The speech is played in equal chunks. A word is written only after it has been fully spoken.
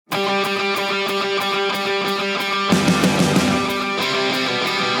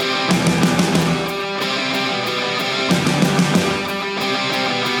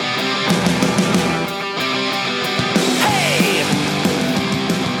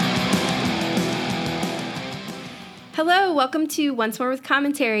Hello, welcome to Once More with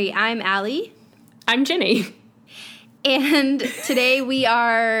Commentary. I'm Allie. I'm Jenny. And today we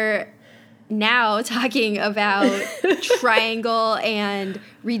are now talking about Triangle and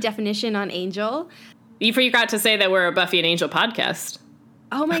redefinition on Angel. You forgot to say that we're a Buffy and Angel podcast.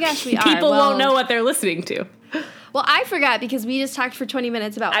 Oh my gosh, we are. People won't know what they're listening to. Well, I forgot because we just talked for 20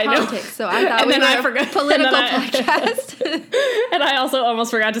 minutes about politics, so I thought we were a political podcast. And I also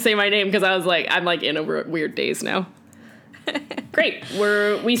almost forgot to say my name because I was like, I'm like in a weird daze now. Great.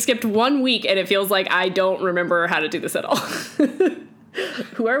 We skipped 1 week and it feels like I don't remember how to do this at all.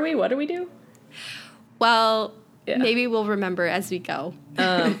 Who are we? What do we do? Well, maybe we'll remember as we go.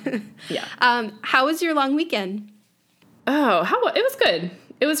 How was your long weekend? Oh, it was good.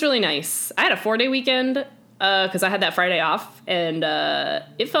 It was really nice. I had a 4-day weekend because I had that Friday off, and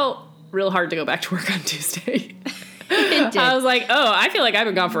it felt real hard to go back to work on Tuesday. It did. I was like, I feel like I've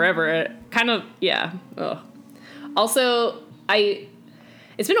been gone forever. Ugh. Also, I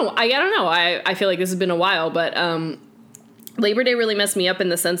don't know. I feel like this has been a while, but Labor Day really messed me up in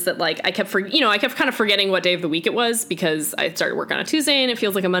the sense that like I kept kind of forgetting what day of the week it was because I started work on a Tuesday and it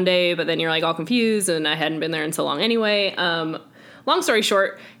feels like a Monday, but then you're like all confused and I hadn't been there in so long anyway. Long story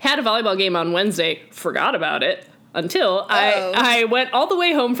short, had a volleyball game on Wednesday, forgot about it until I went all the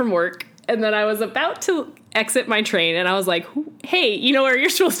way home from work, and then I was about to exit my train and I was like, hey, you know where you're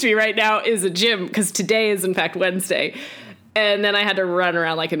supposed to be right now is a gym because today is in fact Wednesday. And then I had to run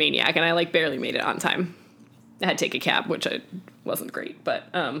around like a maniac and I like barely made it on time. I had to take a cab, which wasn't great, but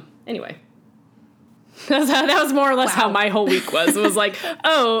anyway. That was more or less how my whole week was. It was like,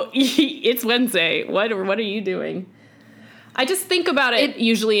 it's Wednesday. What are you doing? I just think about it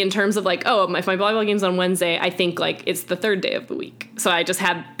usually in terms of like, if my volleyball game's on Wednesday, I think like it's the third day of the week. So I just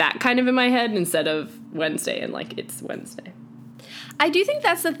had that kind of in my head instead of Wednesday and like it's Wednesday. I do think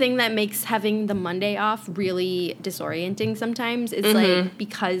that's the thing that makes having the Monday off really disorienting sometimes. It's like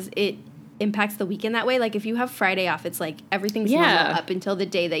because it impacts the weekend that way. Like if you have Friday off, it's like everything's normal up until the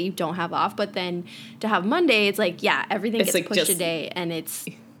day that you don't have off. But then to have Monday, it's like, everything gets like pushed a day and it's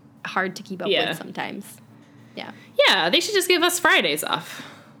hard to keep up with sometimes. Yeah. Yeah, they should just give us Fridays off.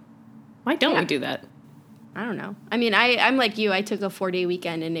 Why don't we do that? I don't know. I mean, I'm like you. I took a 4-day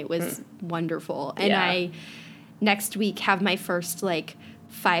weekend and it was wonderful. And I next week have my first like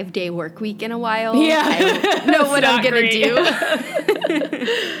 5-day work week in a while. Yeah. I don't know what I'm going to do.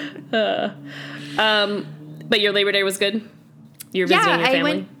 But your Labor Day was good? You're visiting your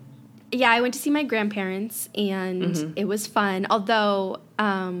family? I went to see my grandparents, and it was fun. Although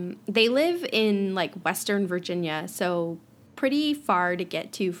they live in like Western Virginia, so pretty far to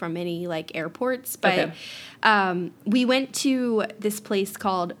get to from any like airports. But we went to this place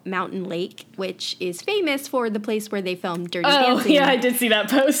called Mountain Lake, which is famous for the place where they filmed Dirty Dancing. Oh, yeah, I did see that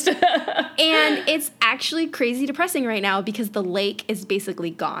post. And it's actually crazy depressing right now because the lake is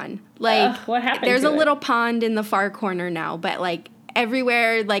basically gone. Like, what happened? There's a little pond in the far corner now, but like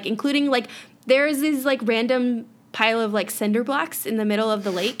everywhere, like including like there's this like random pile of like cinder blocks in the middle of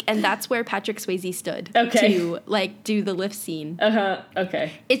the lake, and that's where Patrick Swayze stood to like do the lift scene.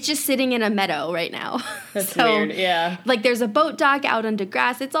 Okay. It's just sitting in a meadow right now. That's weird. Yeah. Like there's a boat dock out under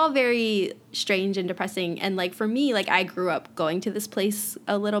grass. It's all very strange and depressing. And like for me, like I grew up going to this place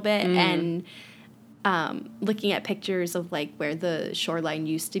a little bit and looking at pictures of like where the shoreline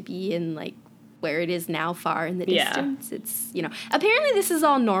used to be and like where it is now far in the distance. It's, apparently this is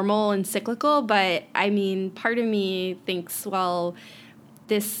all normal and cyclical, but I mean, part of me thinks, well,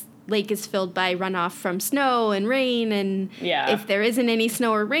 this lake is filled by runoff from snow and rain, and if there isn't any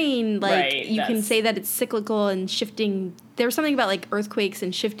snow or rain, like you can say that it's cyclical and shifting. There's something about like earthquakes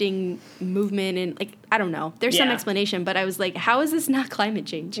and shifting movement and like, I don't know. There's some explanation, but I was like, how is this not climate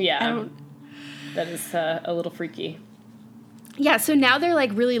change? Yeah. That is a little freaky. Yeah, so now they're,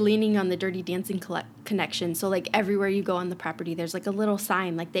 like, really leaning on the Dirty Dancing connection. So, like, everywhere you go on the property, there's, like, a little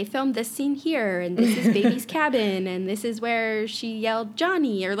sign. Like, they filmed this scene here, and this is Baby's cabin, and this is where she yelled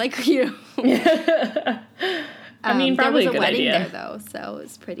Johnny, or, like, I mean, probably there was a wedding idea. there, though, so it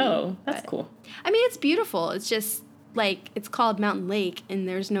was pretty. Oh, that's cool. I mean, it's beautiful. It's just, like, it's called Mountain Lake, and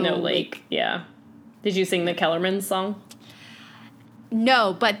there's no lake. Yeah. Did you sing the Kellerman song?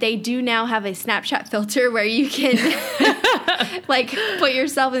 No, but they do now have a Snapchat filter where you can, like, put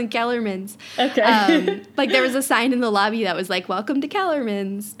yourself in Kellerman's. Okay. Like, there was a sign in the lobby that was like, welcome to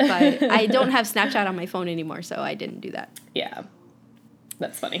Kellerman's. But I don't have Snapchat on my phone anymore, so I didn't do that. Yeah.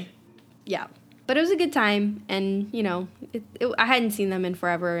 That's funny. Yeah. But it was a good time, and, I hadn't seen them in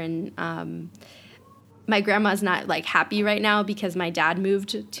forever, and my grandma's not, like, happy right now because my dad moved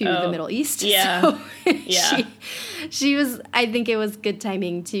to the Middle East. Yeah. So she was, I think it was good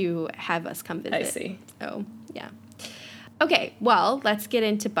timing to have us come visit. I see. So, yeah. Okay, well, let's get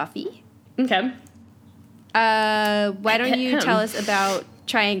into Buffy. Okay. Why don't you tell us about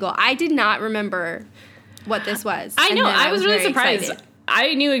Triangle? I did not remember what this was. I know. I was really surprised. Excited.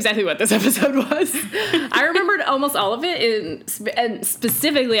 I knew exactly what this episode was. I remembered almost all of it, and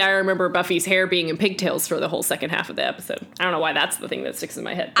specifically I remember Buffy's hair being in pigtails for the whole second half of the episode. I don't know why that's the thing that sticks in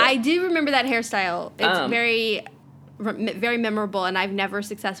my head. I do remember that hairstyle. It's very, very memorable, and I've never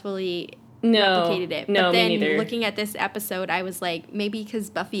successful replicated it. No, but then me neither. Looking at this episode, I was like, maybe because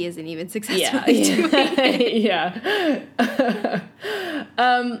Buffy isn't even successfully doing it. Yeah.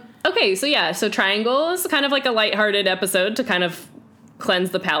 Okay, so Triangle is kind of like a lighthearted episode to kind of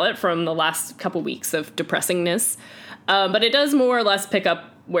cleanse the palate from the last couple weeks of depressingness. But it does more or less pick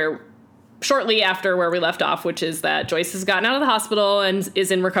up shortly after where we left off, which is that Joyce has gotten out of the hospital and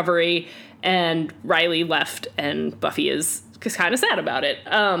is in recovery, and Riley left, and Buffy is kind of sad about it.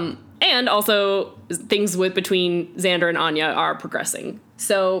 And also things between Xander and Anya are progressing.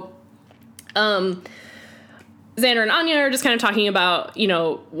 So, Xander and Anya are just kind of talking about,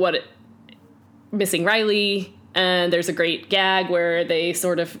 missing Riley. And there's a great gag where they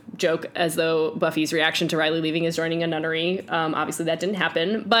sort of joke as though Buffy's reaction to Riley leaving is joining a nunnery. Obviously that didn't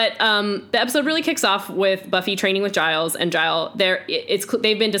happen. But the episode really kicks off with Buffy training with Giles. And Giles,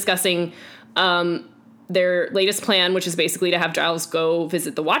 they've been discussing their latest plan, which is basically to have Giles go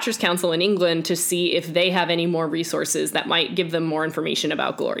visit the Watchers Council in England to see if they have any more resources that might give them more information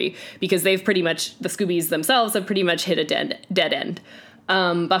about Glory. Because the Scoobies themselves have pretty much hit a dead end.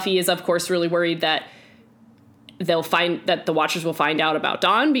 Buffy is, of course, really worried that the Watchers will find out about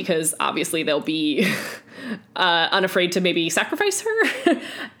Dawn, because obviously they'll be unafraid to maybe sacrifice her,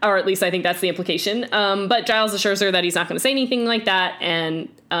 or at least I think that's the implication. But Giles assures her that he's not going to say anything like that, and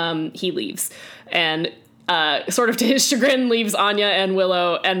he leaves. And sort of to his chagrin, leaves Anya and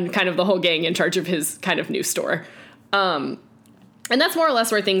Willow and kind of the whole gang in charge of his kind of new store. And that's more or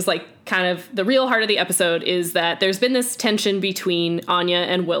less where things kind of the real heart of the episode is, that there's been this tension between Anya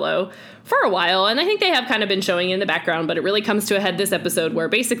and Willow for a while, and I think they have kind of been showing in the background, but it really comes to a head this episode, where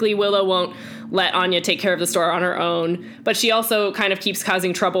basically Willow won't let Anya take care of the store on her own, but she also kind of keeps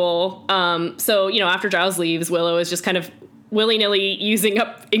causing trouble. So, after Giles leaves, Willow is just kind of willy-nilly using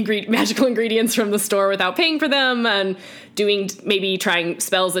up magical ingredients from the store without paying for them, and trying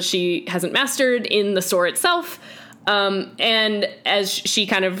spells that she hasn't mastered in the store itself. And as she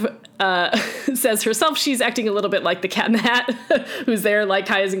kind of says herself, she's acting a little bit like the Cat in the Hat, who's there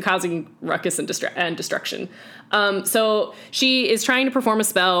causing ruckus and destruction. So she is trying to perform a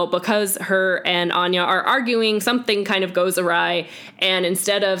spell because her and Anya are arguing. Something kind of goes awry, and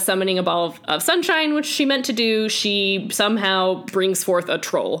instead of summoning a ball of sunshine, which she meant to do, she somehow brings forth a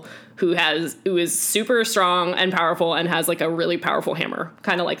troll who is super strong and powerful and has a really powerful hammer,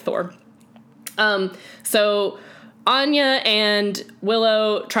 kind of like Thor. So Anya and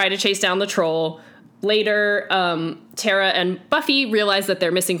Willow try to chase down the troll. Later, Tara and Buffy realize that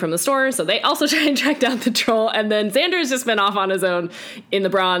they're missing from the store, so they also try and track down the troll. And then Xander's just been off on his own in the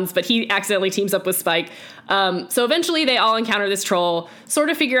bronze, but he accidentally teams up with Spike. So eventually they all encounter this troll, sort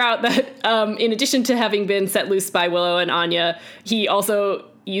of figure out that in addition to having been set loose by Willow and Anya, he also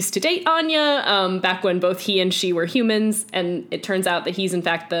used to date Anya back when both he and she were humans. And it turns out that he's in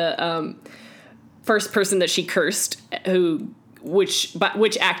fact the first person that she cursed,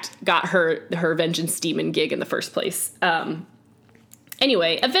 which act got her vengeance demon gig in the first place.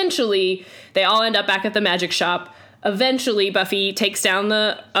 Anyway, eventually they all end up back at the magic shop. Eventually Buffy takes down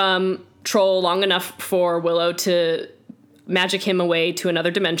the troll long enough for Willow to magic him away to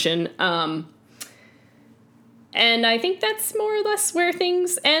another dimension. And I think that's more or less where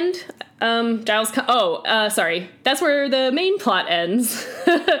things end. Giles, that's where the main plot ends.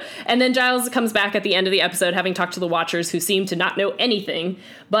 And then Giles comes back at the end of the episode, having talked to the Watchers, who seem to not know anything.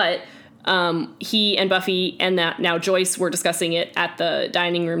 But he and Buffy and now Joyce were discussing it at the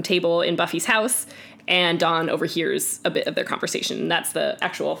dining room table in Buffy's house, and Dawn overhears a bit of their conversation. And that's the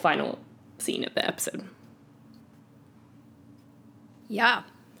actual final scene of the episode. Yeah.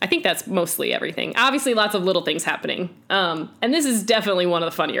 I think that's mostly everything. Obviously, lots of little things happening. And this is definitely one of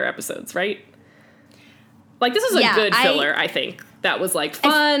the funnier episodes, right? This is a good filler, I think. That was,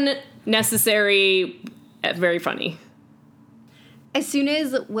 fun, necessary, very funny. As soon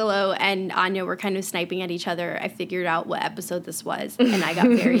as Willow and Anya were kind of sniping at each other, I figured out what episode this was, and I got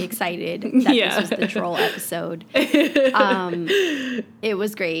very excited that this was the troll episode. It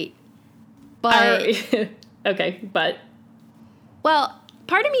was great. But... okay, but... Well...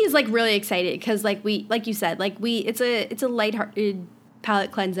 Part of me is really excited because like you said, it's a lighthearted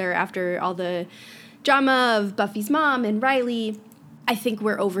palate cleanser after all the drama of Buffy's mom and Riley. I think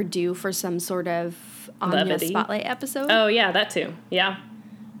we're overdue for some sort of Anya Levity. spotlight episode. Oh, yeah, that too. Yeah.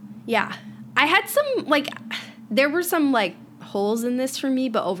 Yeah. I had some, like, there were some, like, holes in this for me,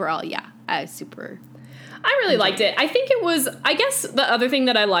 but overall, yeah, I really liked it. I think it was, I guess the other thing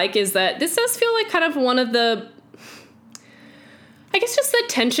that I like is that this does feel like kind of one of the, I guess just the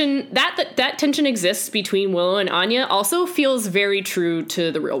tension, that tension exists between Willow and Anya also feels very true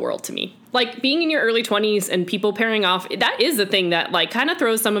to the real world to me. Like, being in your early 20s and people pairing off, that is the thing that, like, kind of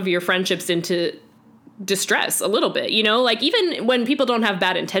throws some of your friendships into distress a little bit, you know? Like, even when people don't have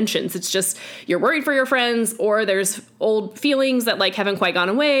bad intentions, it's just you're worried for your friends, or there's old feelings that, like, haven't quite gone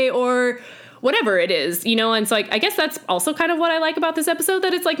away, or whatever it is, you know? And so, like, I guess that's also kind of what I like about this episode,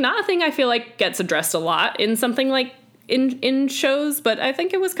 that it's, like, not a thing I feel like gets addressed a lot in something like in shows, but I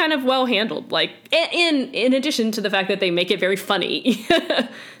think it was kind of well handled, like, in addition to the fact that they make it very funny.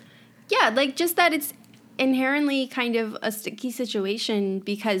 Yeah, like, just that it's inherently kind of a sticky situation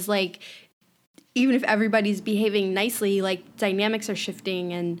because, like, even if everybody's behaving nicely, like, dynamics are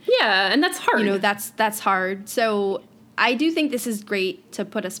shifting and... Yeah, and that's hard. You know, that's hard. So I do think this is great to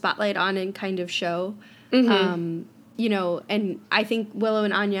put a spotlight on and kind of show. Mm-hmm. You know, and I think Willow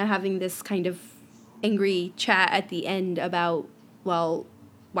and Anya having this kind of angry chat at the end about, well,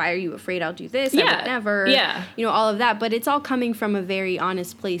 why are you afraid I'll do this? Yeah. I would never. Yeah. You know, all of that. But it's all coming from a very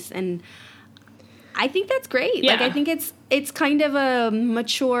honest place. And I think that's great. Yeah. Like, I think it's kind of a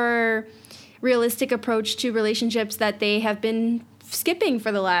mature, realistic approach to relationships that they have been skipping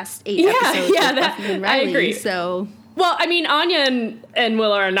for the last 8 episodes. Yeah, with Buffy and Riley, I agree. So... Well, I mean, Anya and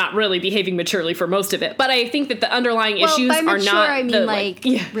Willow are not really behaving maturely for most of it, but I think that the underlying issues by mature, are not... I mean, like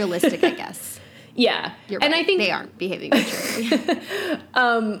realistic, I guess. Yeah. You're and right. I think they aren't behaving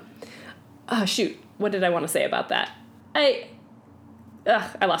maturely. Oh, shoot. What did I want to say about that? I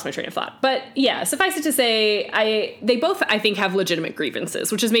lost my train of thought. But yeah, suffice it to say, they both, I think, have legitimate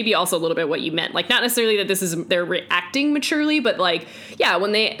grievances, which is maybe also a little bit what you meant. Like, not necessarily that they're reacting maturely, but, like, yeah,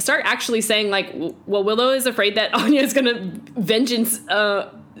 when they start actually saying, like, well, Willow is afraid that Anya is going to vengeance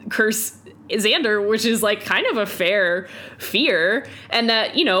curse Xander, which is, like, kind of a fair fear, and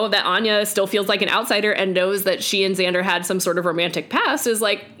that, you know, that Anya still feels like an outsider and knows that she and Xander had some sort of romantic past is,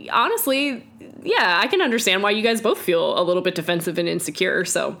 like, honestly, yeah, I can understand why you guys both feel a little bit defensive and insecure.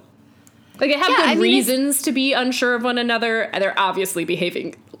 So, like, they have good reasons to be unsure of one another, and they're obviously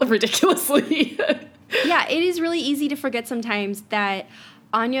behaving ridiculously. Yeah, it is really easy to forget sometimes that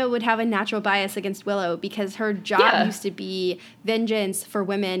Anya would have a natural bias against Willow because her job used to be vengeance for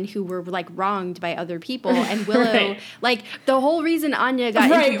women who were, like, wronged by other people. And Willow, like, the whole reason Anya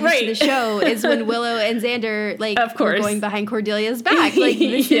got introduced to the show is when Willow and Xander, like, were going behind Cordelia's back. Like,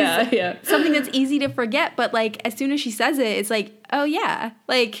 this is something that's easy to forget. But, like, as soon as she says it, it's like, oh, yeah.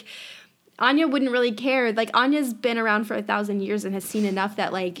 Like, Anya wouldn't really care. Like, Anya's been around for 1,000 years and has seen enough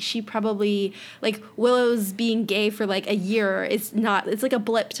that, like, she probably, like, Willow's being gay for, like, a year is not, it's like a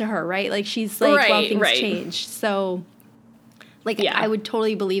blip to her, right? Like, she's like, well, things change. So, like, I would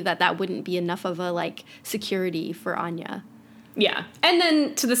totally believe that wouldn't be enough of a, like, security for Anya. Yeah. And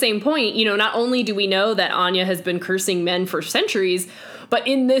then to the same point, you know, not only do we know that Anya has been cursing men for centuries, but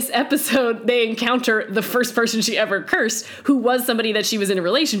in this episode, they encounter the first person she ever cursed, who was somebody that she was in a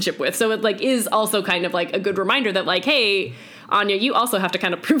relationship with. So it, like, is also kind of, like, a good reminder that, like, hey, Anya, you also have to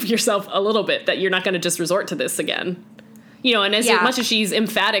kind of prove yourself a little bit that you're not going to just resort to this again. You know, and as much as she's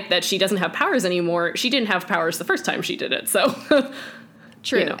emphatic that she doesn't have powers anymore, she didn't have powers the first time she did it. So,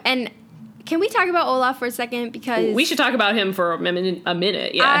 true. You know. And can we talk about Olaf for a second? Because we should talk about him for a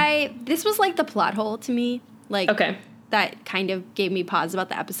minute. Yeah. This was like the plot hole to me. Like, okay. That kind of gave me pause about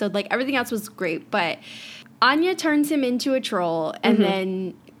the episode. Like, everything else was great, but Anya turns him into a troll and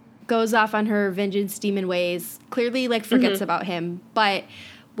then goes off on her vengeance demon ways, clearly, like, forgets about him. But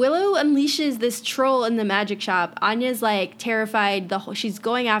Willow unleashes this troll in the magic shop. Anya's, like, terrified. She's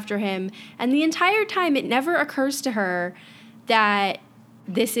going after him. And the entire time, it never occurs to her that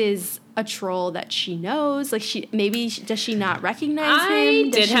this is a troll that she knows. Like, does she not recognize him? I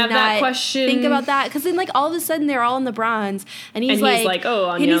did have that question. Think about that. Because then, like, all of a sudden, they're all in the bronze. And he's like, oh,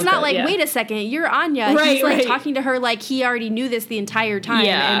 Anya. And he's not like, wait a second, you're Anya. Right, he's, like, talking to her like he already knew this the entire time.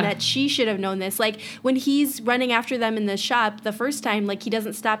 Yeah. And that she should have known this. Like, when he's running after them in the shop the first time, like, he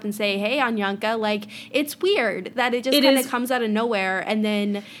doesn't stop and say, hey, Anyanka. Like, it's weird that it just kind of comes out of nowhere. And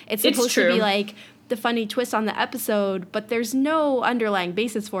then it's supposed to be, like, the funny twist on the episode, but there's no underlying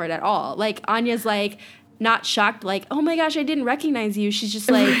basis for it at all. Like, Anya's, like, not shocked, like, oh my gosh, I didn't recognize you. She's just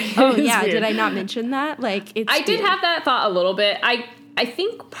like, oh yeah, did I not mention that? Like, it's I did have that thought a little bit. I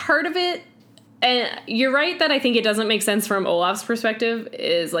think part of it, and you're right that I think it doesn't make sense from Olaf's perspective,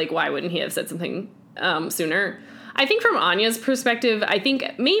 is, like, why wouldn't he have said something sooner? I think from Anya's perspective, I think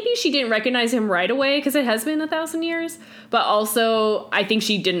maybe she didn't recognize him right away because it has been 1,000 years. But also, I think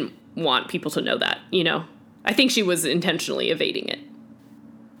she didn't want people to know that, you know? I think she was intentionally evading it.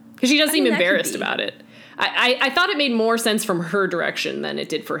 Because she does seem embarrassed about it. I thought it made more sense from her direction than it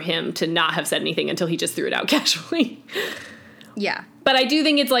did for him to not have said anything until he just threw it out casually. Yeah. But I do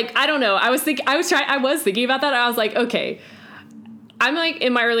think it's like, I don't know. I was thinking about that. I was like, okay, I'm like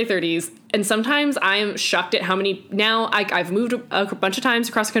in my early 30s, and sometimes I'm shocked at how many, now I've moved a bunch of times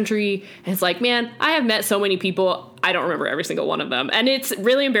across the country, and it's like, man, I have met so many people, I don't remember every single one of them. And it's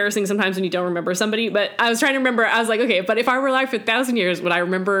really embarrassing sometimes when you don't remember somebody, but I was trying to remember, I was like, okay, but if I were alive for 1,000 years, would I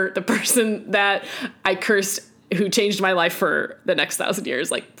remember the person that I cursed who changed my life for the next 1,000 years?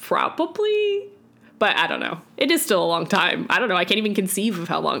 Like, probably. But I don't know. It is still a long time. I don't know. I can't even conceive of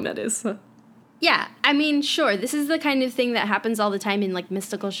how long that is. Yeah, I mean, sure. This is the kind of thing that happens all the time in, like,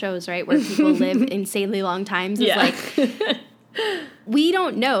 mystical shows, right? Where people live insanely long times. It's like, we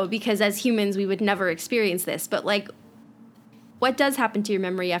don't know because as humans, we would never experience this. But, like, what does happen to your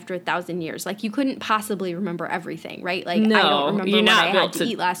memory after 1,000 years? Like, you couldn't possibly remember everything, right? Like, no, I don't remember what I had to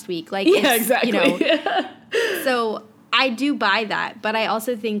eat last week. Like, yeah, exactly. You know. So I do buy that. But I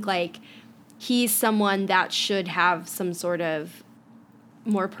also think, like, he's someone that should have some sort of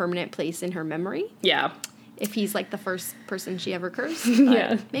more permanent place in her memory. Yeah. If he's like the first person she ever cursed.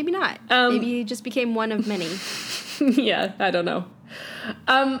 Yeah. Maybe not. Maybe he just became one of many. Yeah, I don't know.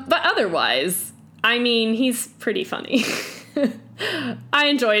 But otherwise, I mean, he's pretty funny. I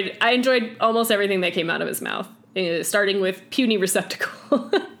enjoyed almost everything that came out of his mouth, starting with puny receptacle.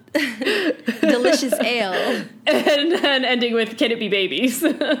 Delicious ale. And ending with, can it be babies?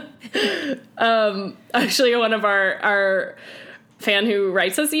 Actually, one of our fan who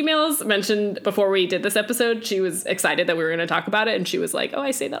writes us emails mentioned before we did this episode, she was excited that we were going to talk about it, and she was like, oh, I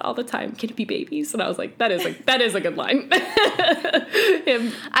say that all the time. Can it be babies? And I was like, that is a good line.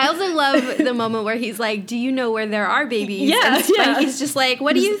 I also love the moment where he's like, do you know where there are babies? Yeah, and he's just like,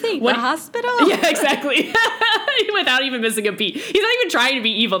 what do you think? The hospital? Yeah, exactly. Without even missing a beat. He's not even trying to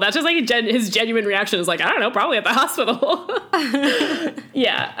be evil. That's just like his genuine reaction is like, I don't know, probably at the hospital.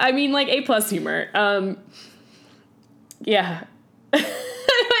 Yeah, I mean, like, A+ humor. Yeah.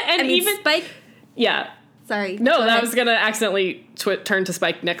 And even Spike. Yeah. Sorry. No, I was gonna accidentally turn to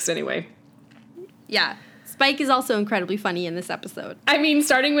Spike next anyway. Yeah. Spike is also incredibly funny in this episode. I mean,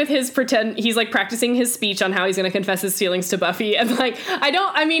 starting with his he's like practicing his speech on how he's gonna confess his feelings to Buffy, and like,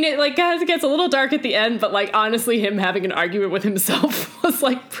 it like gets a little dark at the end, but like, honestly, him having an argument with himself was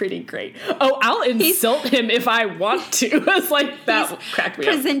like pretty great. Oh, I'll insult him if I want to. It's like, that cracked me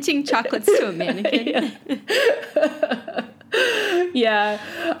up. Presenting chocolates to a mannequin. Yeah.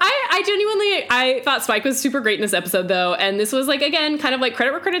 I thought Spike was super great in this episode, though, and this was, like, again, kind of like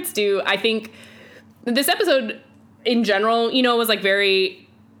credit where credit's due. I think this episode, in general, you know, was, like, very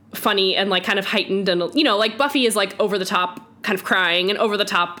funny and, like, kind of heightened, and, you know, like, Buffy is, like, over-the-top kind of crying and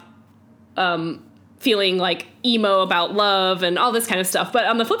over-the-top feeling, like, emo about love and all this kind of stuff. But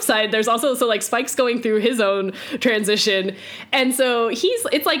on the flip side, there's also, so, like, Spike's going through his own transition, and so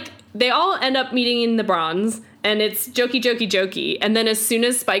it's, like, they all end up meeting in the Bronze, and it's jokey. And then as soon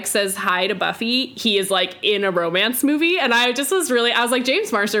as Spike says hi to Buffy, he is, like, in a romance movie. And I was like,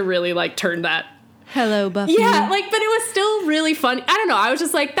 James Marsters really, like, turned that. Hello, Buffy. Yeah, like, but it was still really funny. I don't know. I was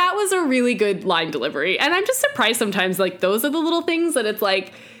just like, that was a really good line delivery. And I'm just surprised sometimes, like, those are the little things that it's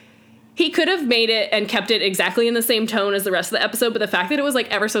like, he could have made it and kept it exactly in the same tone as the rest of the episode. But the fact that it was, like,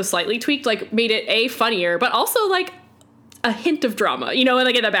 ever so slightly tweaked, like, made it, funnier, but also, like, a hint of drama, you know, and,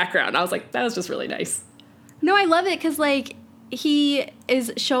 like, in the background. I was like, that was just really nice. No, I love it because, like, he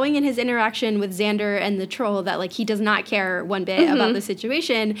is showing in his interaction with Xander and the troll that, like, he does not care one bit about the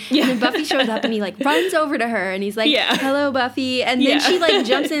situation. Yeah. And then Buffy shows up and he, like, runs over to her and he's like, hello, Buffy. And then she, like,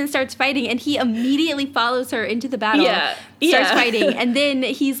 jumps in and starts fighting, and he immediately follows her into the battle. Starts fighting, and then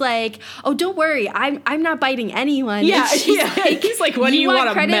he's like, "Oh, don't worry, I'm not biting anyone." Yeah, he's like, "What do you want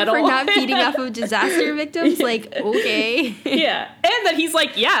a medal for not feeding off of disaster victims?" Like, okay. Yeah, and then he's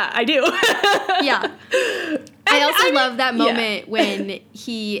like, "Yeah, I do." Yeah. I also love that moment when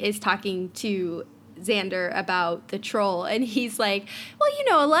he is talking to Xander about the troll, and he's like, well, you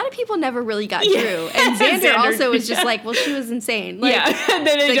know, a lot of people never really got through. And Xander also was just like, well, she was insane. Like, and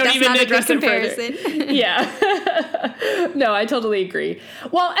then they don't even address it comparison. Further. No, I totally agree.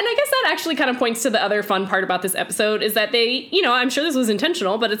 Well, and I guess that actually kind of points to the other fun part about this episode is that they, you know, I'm sure this was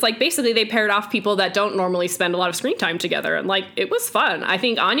intentional, but it's like basically they paired off people that don't normally spend a lot of screen time together, and like it was fun. I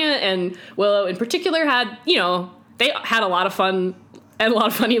think Anya and Willow in particular had, you know, they had a lot of fun and a lot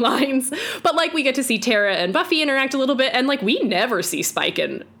of funny lines, but like we get to see Tara and Buffy interact a little bit, and like we never see Spike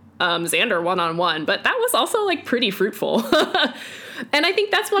and Xander one-on-one, but that was also like pretty fruitful. And I think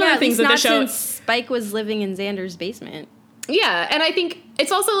that's one of the things that the show... since Spike was living in Xander's basement. Yeah, and I think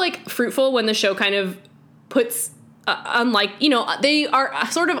it's also like fruitful when the show kind of puts they are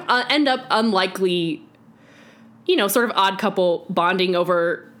sort of end up unlikely, sort of odd couple bonding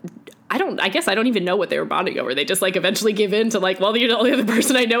over... I guess I don't even know what they were bonding over. They just like eventually give in to like, well, you're the only other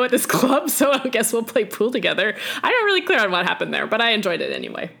person I know at this club, so I guess we'll play pool together. I'm not really clear on what happened there, but I enjoyed it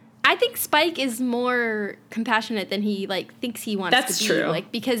anyway. I think Spike is more compassionate than he like thinks he wants That's to be. true.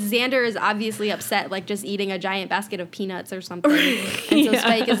 Like, because Xander is obviously upset, like just eating a giant basket of peanuts or something. And so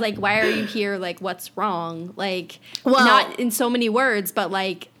Spike is like, why are you here? Like, what's wrong? Like, not in so many words, but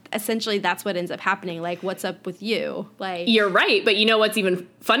like, essentially that's what ends up happening. Like, what's up with you? Like, you're right. But you know what's even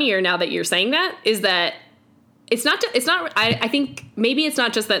funnier now that you're saying that is that I think maybe it's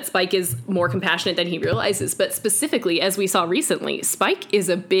not just that Spike is more compassionate than he realizes, but specifically, as we saw recently, Spike is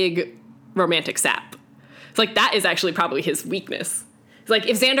a big romantic sap. It's like, that is actually probably his weakness. It's like,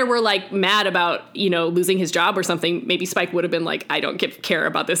 if Xander were like mad about, losing his job or something, maybe Spike would have been like, I don't care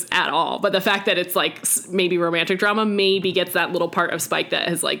about this at all. But the fact that it's like maybe romantic drama maybe gets that little part of Spike that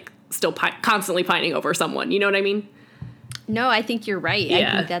is like still constantly pining over someone. You know what I mean? No, I think you're right.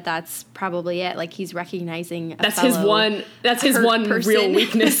 Yeah. I think that's probably it. Like, he's recognizing that's his one person. Real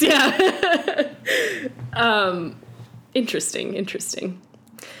weakness. Yeah. Interesting.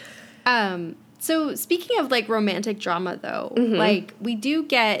 So speaking of like romantic drama though, mm-hmm. like we do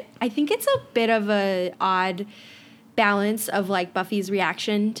get, I think it's a bit of a odd balance of like Buffy's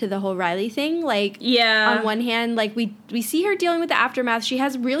reaction to the whole Riley thing. Like, yeah, on one hand, like we see her dealing with the aftermath. She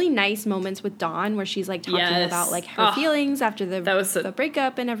has really nice moments with Dawn where she's like talking about like her feelings after the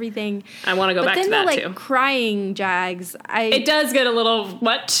breakup and everything. I want to go back to that too. But then the like crying Jags, it does get a little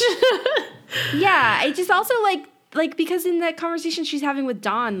much. Yeah, it just also like because in that conversation she's having with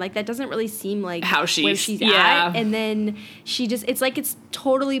Dawn, like that doesn't really seem like where she's at. And then it's like it's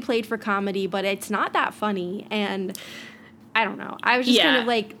totally played for comedy, but it's not that funny. And I don't know. I was just kind of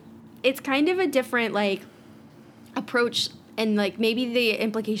like, it's kind of a different like approach. And like maybe the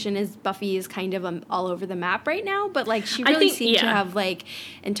implication is Buffy is kind of all over the map right now, but like she really seemed to have like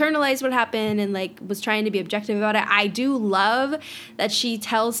internalized what happened and like was trying to be objective about it. I do love that she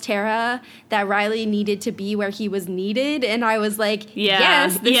tells Tara that Riley needed to be where he was needed, and I was like,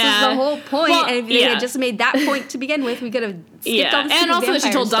 yes, this is the whole point. Well, and if they had just made that point to begin with, we could have skipped all this. And also that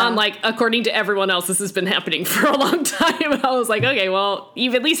she told stuff. Dawn, like, according to everyone else, this has been happening for a long time. I was like, okay, well,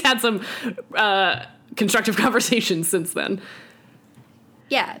 you've at least had some constructive conversations since then.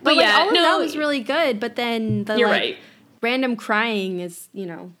 Yeah, but like all of that was really good, but then the random crying is,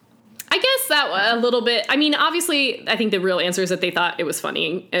 I guess that a little bit. I mean, obviously, I think the real answer is that they thought it was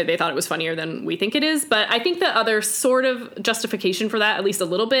funny. They thought it was funnier than we think it is. But I think the other sort of justification for that, at least a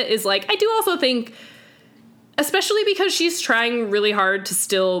little bit, is like, I do also think, especially because she's trying really hard to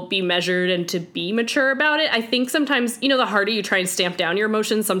still be measured and to be mature about it, I think sometimes, the harder you try and stamp down your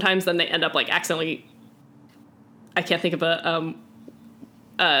emotions, sometimes then they end up like accidentally, I can't think of a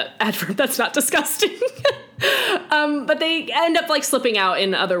adverb that's not disgusting. But they end up like slipping out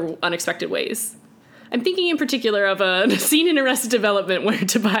in other unexpected ways. I'm thinking in particular of a scene in Arrested Development where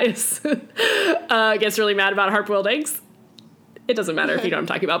Tobias gets really mad about hard-boiled eggs. It doesn't matter if you know what I'm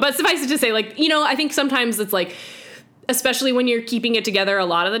talking about. But suffice it to say, like, I think sometimes it's like, especially when you're keeping it together a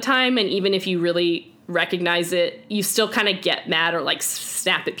lot of the time, and even if you really recognize it, you still kind of get mad or like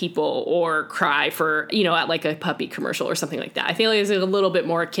snap at people or cry for, at like a puppy commercial or something like that. I feel like it's a little bit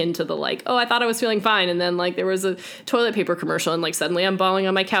more akin to the like, oh, I thought I was feeling fine, and then like there was a toilet paper commercial and like suddenly I'm bawling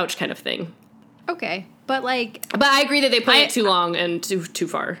on my couch kind of thing. Okay, but I agree that they play it too long and too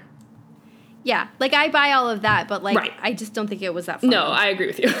far. Yeah, like I buy all of that, but like I just don't think it was that funny. No, I agree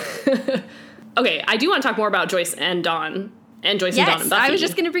with you. Okay, I do want to talk more about Joyce and Dawn. And Joyce and Dawn and Buffy. I was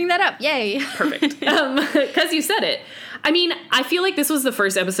just going to bring that up. Yay. Perfect. Because you said it. I mean, I feel like this was the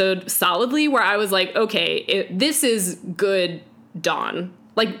first episode solidly where I was like, okay, this is good Dawn.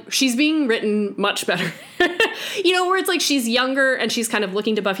 Like, she's being written much better. Where it's like she's younger and she's kind of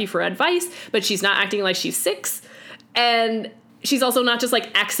looking to Buffy for advice, but she's not acting like she's 6. And she's also not just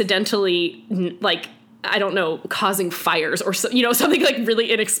like accidentally, like, I don't know, causing fires or, something like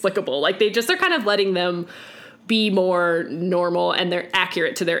really inexplicable. Like, they're kind of letting them be more normal and they're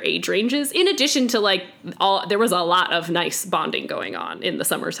accurate to their age ranges. In addition to like there was a lot of nice bonding going on in the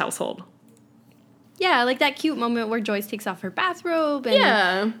Summers household. Yeah, like that cute moment where Joyce takes off her bathrobe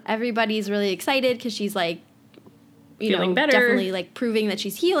and everybody's really excited because she's like, feeling better. Definitely like proving that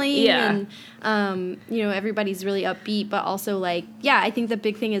she's healing. Yeah. And, everybody's really upbeat, but also like, I think the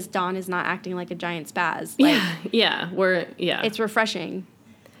big thing is Dawn is not acting like a giant spaz. Like, It's refreshing.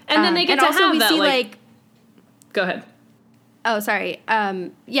 And then they get and to also have we that, see like, go ahead. Oh, sorry.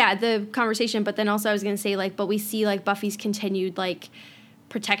 Yeah, the conversation, but then also I was going to say, like, but we see, like, Buffy's continued, like,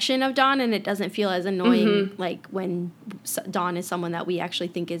 protection of Dawn, and it doesn't feel as annoying, like, when Dawn is someone that we actually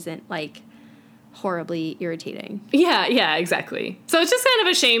think isn't, like, horribly irritating. Yeah, exactly. So it's just kind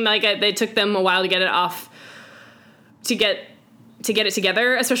of a shame, like, they took them a while to get it off, to get it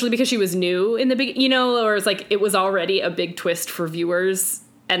together, especially because she was new in the beginning, you know, or it's like, it was already a big twist for viewers,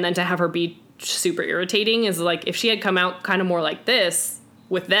 and then to have her be super irritating is like, if she had come out kind of more like this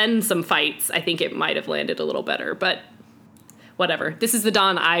with then some fights, I think it might have landed a little better, but whatever. This is the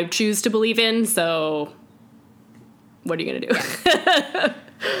Dawn I choose to believe in, so what are you gonna do? Yeah.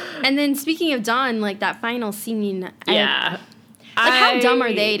 And then speaking of Dawn, like that final scene, yeah, how dumb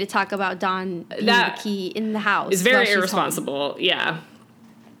are they to talk about Dawn being the key in the house? It's very irresponsible. Home. Yeah,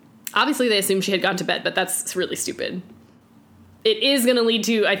 obviously they assumed she had gone to bed, but that's really stupid. It is going to lead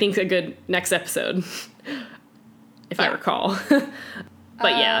to, I think, a good next episode, if I recall.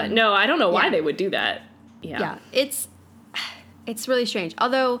 But yeah, no, I don't know why they would do that. Yeah, it's really strange.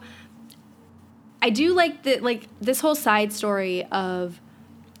 Although I do like that, like this whole side story of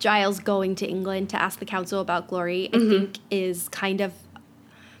Giles going to England to ask the council about Glory. I think is kind of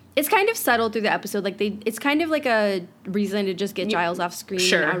subtle through the episode. Like it's kind of like a reason to just get Giles off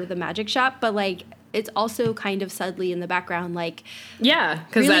screen and out of the magic shop, but like. It's also kind of subtly in the background, like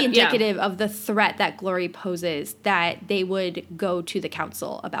really indicative of the threat that Glory poses, that they would go to the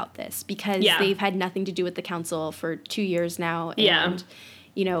council about this because they've had nothing to do with the council for 2 years now. And,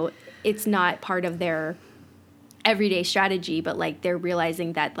 you know, it's not part of their everyday strategy, but like they're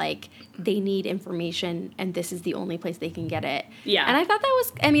realizing that like they need information and this is the only place they can get it. Yeah. And I thought that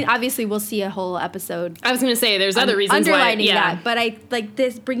was, I mean, obviously we'll see a whole episode. I was going to say there's other reasons underlining why, that, but I like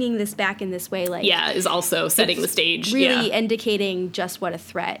this, bringing this back in this way, like is also setting the stage. Really indicating just what a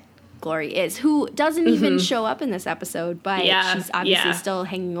threat Glory is, who doesn't even show up in this episode, but she's obviously still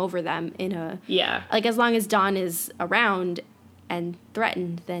hanging over them in a, like as long as Dawn is around and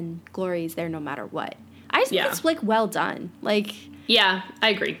threatened, then Glory's there no matter what. I just think it's, like, well done. Like... Yeah, I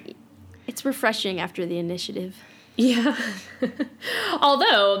agree. It's refreshing after the initiative. Yeah.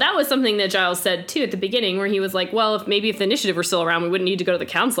 Although, that was something that Giles said, too, at the beginning, where he was like, well, if the initiative were still around, we wouldn't need to go to the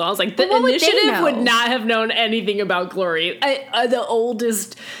council. I was like, the initiative would not have known anything about Glory. The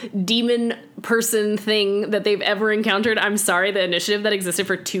oldest demon person thing that they've ever encountered. I'm sorry, the initiative that existed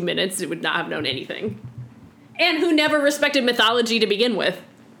for 2 minutes, it would not have known anything. And who never respected mythology to begin with.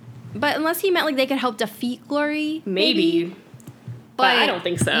 But unless he meant, like, they could help defeat Glory. Maybe. But I don't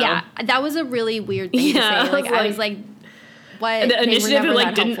think so. Yeah, that was a really weird thing to say. Like, I was like, what? The initiative,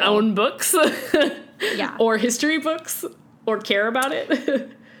 like, didn't own books. Yeah. Or history books. Or care about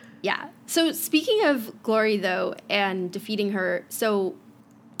it. Yeah. So, speaking of Glory, though, and defeating her, so...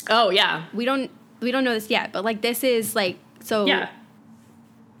 Oh, yeah. We don't know this yet, but, like, this is, like... So,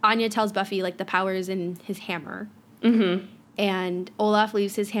 Anya tells Buffy, like, the power is in his hammer. Mm-hmm. And Olaf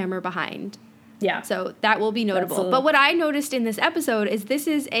leaves his hammer behind. Yeah. So that will be notable. But what I noticed in this episode is this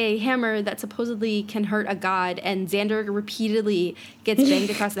is a hammer that supposedly can hurt a god, and Xander repeatedly gets banged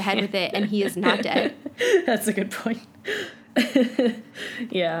across the head with it, and he is not dead. That's a good point.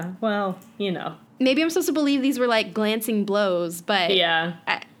 Yeah, well, you know. Maybe I'm supposed to believe these were, like, glancing blows, but... Yeah.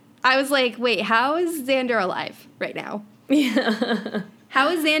 I was like, wait, how is Xander alive right now? Yeah. How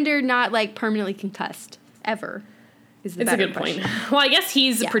is Xander not, like, permanently concussed? Ever? It's a good point. Well, I guess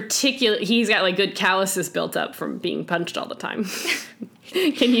he's he's got like good calluses built up from being punched all the time.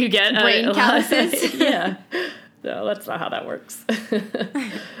 Can you get brain calluses? Yeah. No, that's not how that works.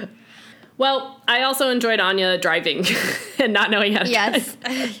 Well, I also enjoyed Anya driving and not knowing how to drive.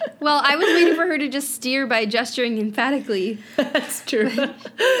 Well, I was waiting for her to just steer by gesturing emphatically. That's true.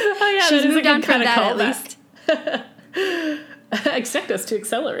 Oh yeah, she's moved on from that at least. Expect us to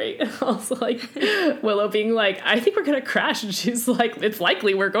accelerate. Also, like, Willow being like, I think we're gonna crash, and she's like, it's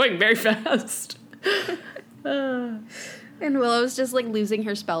likely we're going very fast. And Willow's just, like, losing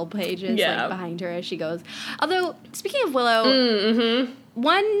her spell pages, like, behind her as she goes. Although, speaking of Willow,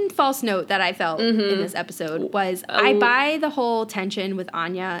 one false note that I felt in this episode was I buy the whole tension with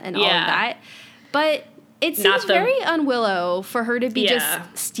Anya and all of that, but it seems very un-Willow for her to be just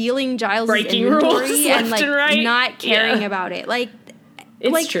stealing Giles' inventory and, like, not caring about it. Like,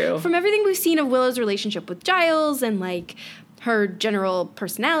 it's true. From everything we've seen of Willow's relationship with Giles and, like, her general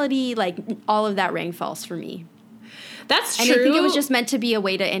personality, like, all of that rang false for me. That's true. And I think it was just meant to be a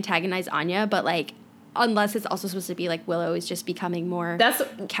way to antagonize Anya, but, like, unless it's also supposed to be, like, Willow is just becoming more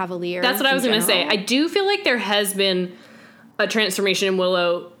cavalier. That's what I was going to say. I do feel like there has been a transformation in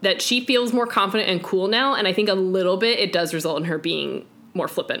Willow that she feels more confident and cool now, and I think a little bit it does result in her being more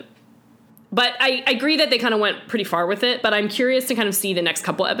flippant. But I agree that they kind of went pretty far with it, but I'm curious to kind of see the next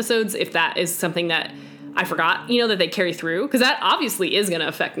couple episodes if that is something that I forgot, that they carry through, because that obviously is going to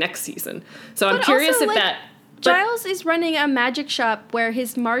affect next season. So I'm curious also, if that... Giles is running a magic shop where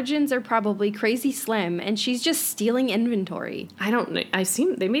his margins are probably crazy slim, and she's just stealing inventory. I don't know.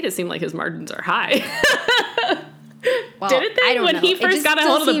 They made it seem like his margins are high. Well, didn't they? I don't when know. he first got a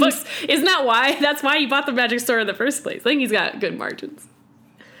hold of the seems... books. Isn't that why? That's why he bought the magic store in the first place. I think he's got good margins.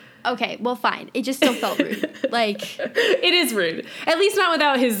 Okay, well, fine. It just still felt rude. Like... It is rude. At least not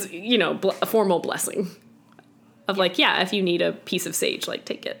without his, a formal blessing. Of like, yeah, if you need a piece of sage, like,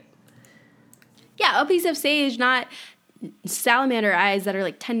 take it. Yeah, a piece of sage, not salamander eyes that are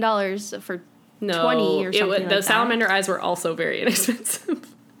like $10 for 20 or something like that. The salamander eyes were also very inexpensive.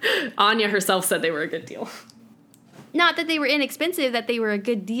 Anya herself said they were a good deal. Not that they were inexpensive, that they were a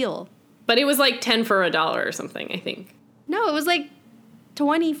good deal. But it was like 10 for $1 or something, I think. No, it was like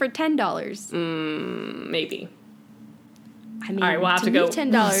 20 for $10. Maybe. I mean, all right, we'll have to go. go.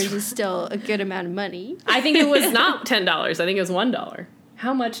 $10 is still a good amount of money. I think it was not $10. I think it was $1.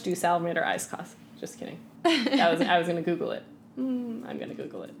 How much do salamander eyes cost? Just kidding. I was going to Google it. I'm going to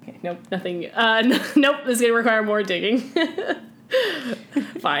Google it. Okay, nope, nothing. Nope, this is going to require more digging.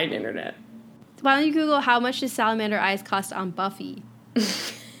 Fine, internet. Why don't you Google how much does salamander eyes cost on Buffy? We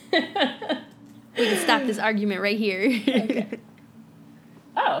can stop this argument right here. Okay.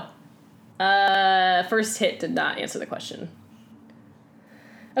 Oh. First hit did not answer the question.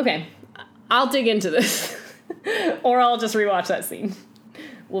 Okay, I'll dig into this. Or I'll just rewatch that scene.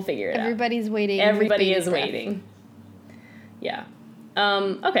 We'll figure it Everybody's out. waiting. Everybody is waiting. Yeah.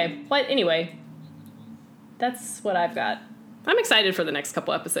 Okay, but anyway, that's what I've got. I'm excited for the next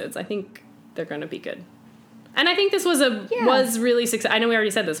couple episodes. I think they're going to be good. And I think this was really successful. I know we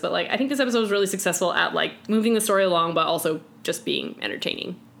already said this, but like I think this episode was really successful at like moving the story along, but also just being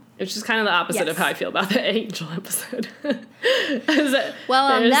entertaining. Which is kind of the opposite of how I feel about the Angel episode. Well,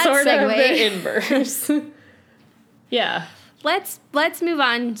 on that sort segue, of the inverse. Yeah. Let's move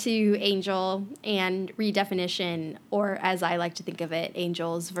on to Angel and redefinition, or as I like to think of it,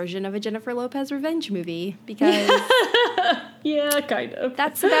 Angel's version of a Jennifer Lopez revenge movie, because yeah, kind of.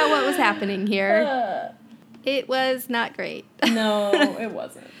 That's about what was happening here. It was not great. No, it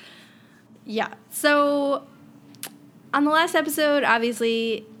wasn't. Yeah. So on the last episode,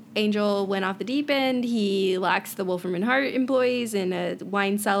 obviously, Angel went off the deep end. He locks the Wolfram and Hart employees in a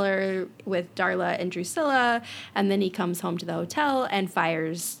wine cellar with Darla and Drusilla, and then he comes home to the hotel and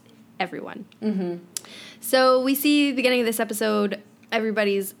fires everyone. Mm-hmm. So we see the beginning of this episode,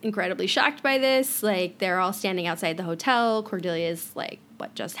 everybody's incredibly shocked by this. Like, they're all standing outside the hotel. Cordelia's like,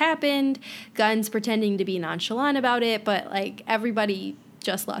 what just happened? Gunn's pretending to be nonchalant about it, but like everybody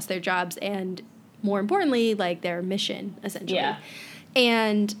just lost their jobs and, more importantly, like their mission, essentially. Yeah.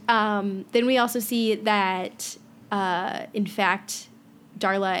 And then we also see that, in fact,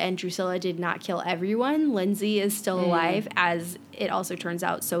 Darla and Drusilla did not kill everyone. Lindsay is still alive, as it also turns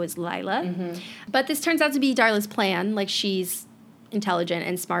out, so is Lila. Mm-hmm. But this turns out to be Darla's plan. Like, she's intelligent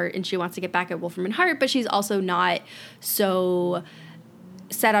and smart, and she wants to get back at Wolfram and Hart, but she's also not so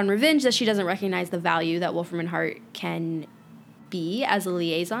set on revenge that she doesn't recognize the value that Wolfram and Hart can be as a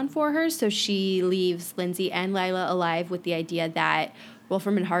liaison for her. So she leaves Lindsay and Lila alive with the idea that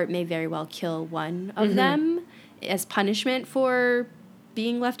Wolfram and Hart may very well kill one of them as punishment for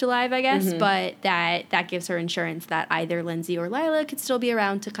being left alive, I guess. But that gives her insurance that either Lindsay or Lila could still be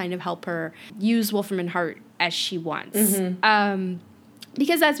around to kind of help her use Wolfram and Hart as she wants.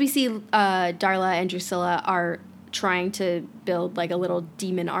 Because as we see, Darla and Drusilla are trying to build like a little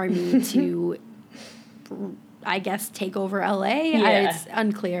demon army to, I guess, take over LA. Yeah. It's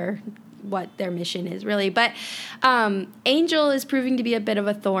unclear what their mission is really, but Angel is proving to be a bit of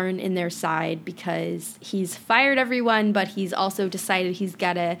a thorn in their side because he's fired everyone, but he's also decided he's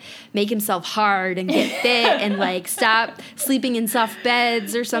got to make himself hard and get fit and like stop sleeping in soft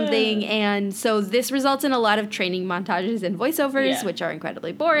beds or something. And so this results in a lot of training montages and voiceovers, which are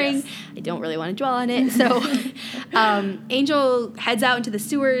incredibly boring. Yes. I don't really want to dwell on it. So Angel heads out into the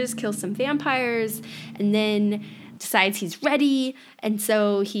sewers, kills some vampires, and then decides he's ready, and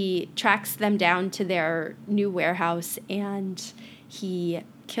so he tracks them down to their new warehouse, and he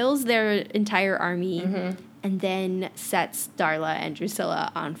kills their entire army, and then sets Darla and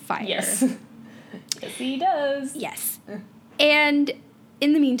Drusilla on fire. Yes. Yes, he does. Yes. And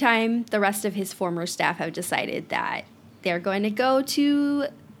in the meantime, the rest of his former staff have decided that they're going to go to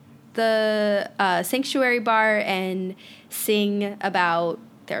the sanctuary bar and sing about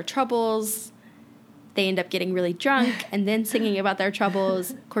their troubles. They end up getting really drunk and then singing about their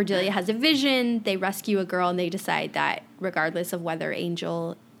troubles. Cordelia has a vision. They rescue a girl, and they decide that regardless of whether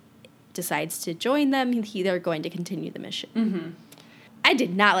Angel decides to join them, they're going to continue the mission. Mm-hmm. I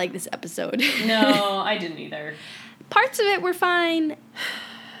did not like this episode. No, I didn't either. Parts of it were fine.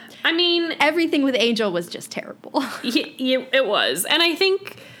 I mean, everything with Angel was just terrible. It was. And I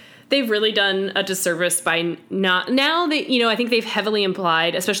think they've really done a disservice by not, now that, you know, I think they've heavily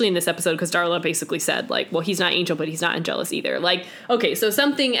implied, especially in this episode, because Darla basically said, like, well, he's not Angel, but he's not Angelus either. Like, okay, so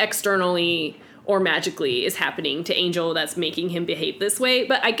something externally or magically is happening to Angel that's making him behave this way.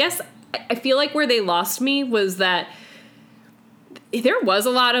 But I guess I feel like where they lost me was that there was a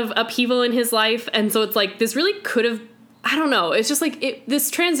lot of upheaval in his life. And so it's like, this really could have, I don't know. It's just like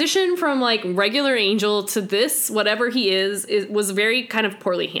this transition from like regular Angel to this, whatever he is was very kind of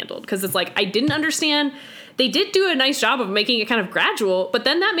poorly handled. Cause it's like, I didn't understand. They did do a nice job of making it kind of gradual, but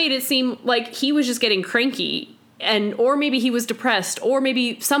then that made it seem like he was just getting cranky or maybe he was depressed or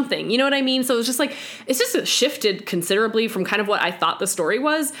maybe something, you know what I mean? So it's just like, it's just shifted considerably from kind of what I thought the story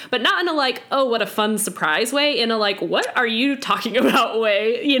was, but not in a like, oh, what a fun surprise way, in a like, what are you talking about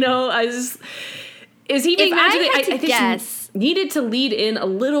way? You know, is he being magically? I think guess, needed to lead in a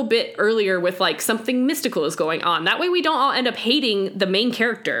little bit earlier with like something mystical is going on. That way we don't all end up hating the main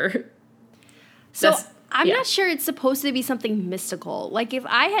character. So I'm not sure it's supposed to be something mystical. Like if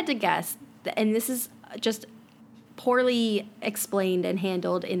I had to guess, and this is just poorly explained and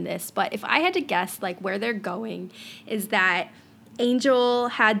handled in this, but if I had to guess like where they're going is that Angel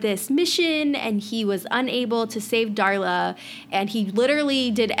had this mission and he was unable to save Darla, and he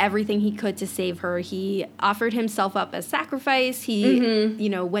literally did everything he could to save her. He offered himself up as sacrifice. He, you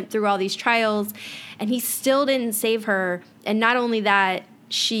know, went through all these trials and he still didn't save her. And not only that,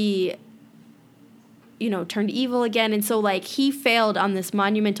 she, you know, turned evil again. And so like he failed on this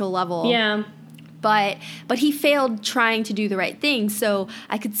monumental level. Yeah. But he failed trying to do the right thing. So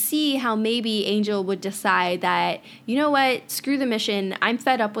I could see how maybe Angel would decide that, you know what, screw the mission. I'm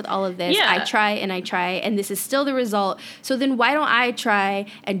fed up with all of this. Yeah. I try, and this is still the result. So then why don't I try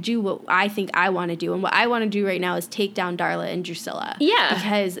and do what I think I want to do? And what I want to do right now is take down Darla and Drusilla. Yeah.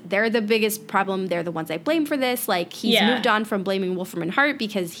 Because they're the biggest problem. They're the ones I blame for this. Like, he's moved on from blaming Wolfram and Hart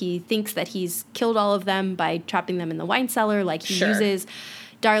because he thinks that he's killed all of them by trapping them in the wine cellar. Like, he uses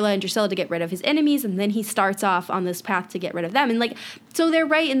Darla and Drusilla to get rid of his enemies, and then he starts off on this path to get rid of them. And like, so they're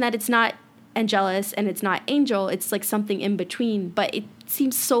right in that it's not Angelus and it's not Angel, it's like something in between, but it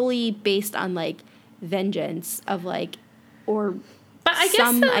seems solely based on like vengeance of like, or but I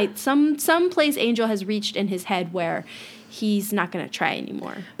guess some place Angel has reached in his head where he's not going to try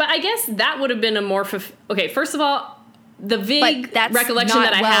anymore. But I guess that would have been a more okay, first of all, the vague recollection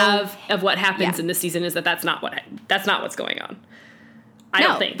that I have of what happens in this season is that that's not what's going on. I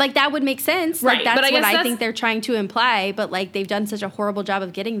don't think. Like, that would make sense. Right. Like, that's what I think they're trying to imply, but, like, they've done such a horrible job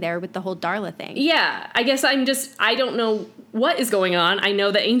of getting there with the whole Darla thing. Yeah. I guess I don't know what is going on. I know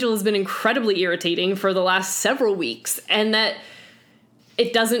that Angel has been incredibly irritating for the last several weeks, and that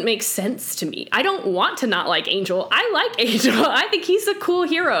it doesn't make sense to me. I don't want to not like Angel. I like Angel. I think he's a cool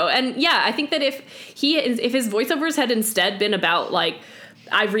hero. And, yeah, I think that if his voiceovers had instead been about, like,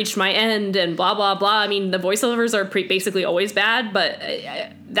 I've reached my end and blah, blah, blah. I mean, the voiceovers are basically always bad, but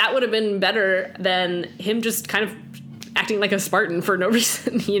that would have been better than him just kind of acting like a Spartan for no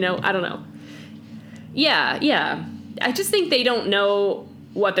reason, you know? I don't know. Yeah. I just think they don't know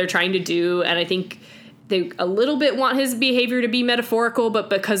what they're trying to do, and I think they a little bit want his behavior to be metaphorical, but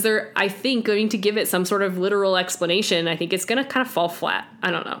because they're, I think, going to give it some sort of literal explanation, I think it's going to kind of fall flat. I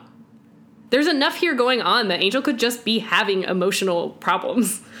don't know. There's enough here going on that Angel could just be having emotional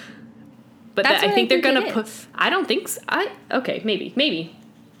problems. But I think they're going to put... I don't think so. Okay, maybe.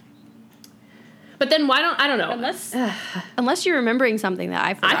 But then why don't... I don't know. Unless you're remembering something that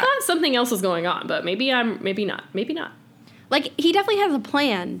I forgot. I thought something else was going on, but maybe not. Like, he definitely has a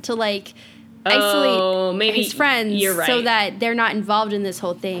plan to, like, isolate his friends. You're right. So that they're not involved in this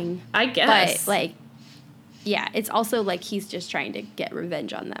whole thing. I guess. But, like, yeah, it's also like he's just trying to get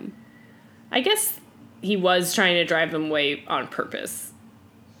revenge on them. I guess he was trying to drive them away on purpose.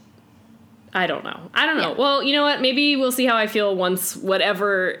 I don't know. Yeah. Well, you know what? Maybe we'll see how I feel once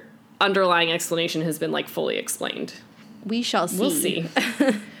whatever underlying explanation has been, like, fully explained. We shall see. We'll see.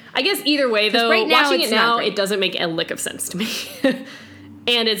 I guess either way, though, watching it now, it doesn't make a lick of sense to me.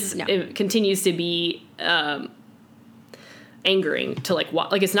 And it continues to be angering to, like,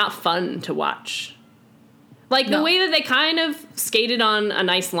 watch. Like, it's not fun to watch. Like, the way that they kind of skated on a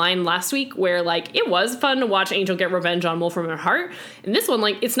nice line last week where, like, it was fun to watch Angel get revenge on Wolfram and Hart. And this one,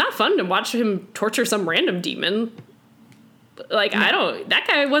 like, it's not fun to watch him torture some random demon. Like, that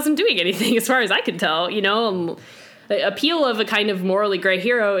guy wasn't doing anything as far as I can tell, you know? The appeal of a kind of morally gray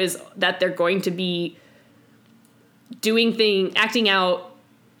hero is that they're going to be acting out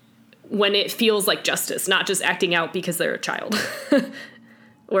when it feels like justice, not just acting out because they're a child.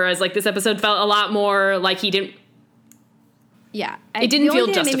 Whereas like this episode felt a lot more like he didn't. Yeah. It didn't feel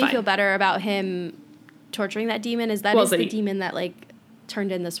justified. The only thing that made me feel justified. better about him torturing that demon is that Well, is so the he- demon that like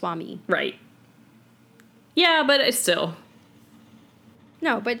turned in the Swami. Right. Yeah, but it's still.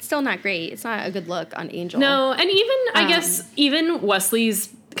 No, but it's still not great. It's not a good look on Angel. No, and even, I guess, even Wesley's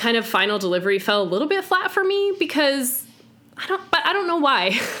kind of final delivery fell a little bit flat for me because I don't know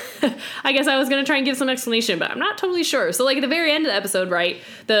why. I guess I was going to try and give some explanation, but I'm not totally sure. So like at the very end of the episode, right,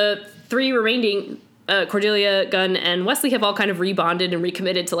 the three remaining, Cordelia, Gunn, and Wesley have all kind of rebonded and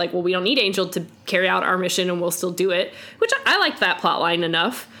recommitted to like, well, we don't need Angel to carry out our mission and we'll still do it, which I liked that plot line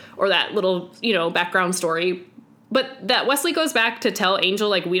enough, or that little, background story. But that Wesley goes back to tell Angel,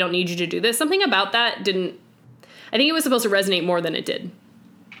 like, we don't need you to do this. Something about that didn't... I think it was supposed to resonate more than it did.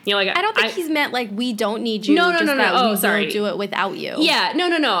 Like I don't think he's meant, like, we don't need you. No. That Oh, we sorry. will do it without you. Yeah, no.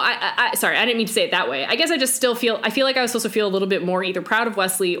 I sorry, I didn't mean to say it that way. I guess I just still feel... I feel like I was supposed to feel a little bit more either proud of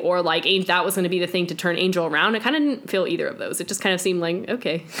Wesley or, like, that was going to be the thing to turn Angel around. I kind of didn't feel either of those. It just kind of seemed like,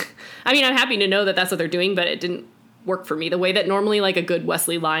 okay. I mean, I'm happy to know that that's what they're doing, but it didn't work for me. The way that normally, like, a good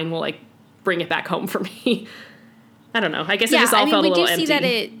Wesley line will, like, bring it back home for me. I don't know. I guess it just all felt a little empty. We do see that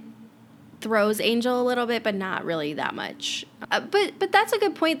it throws Angel a little bit, but not really that much. But that's a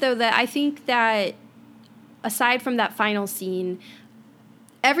good point, though, that I think that aside from that final scene,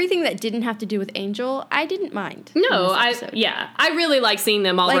 everything that didn't have to do with Angel, I didn't mind. No, I really like seeing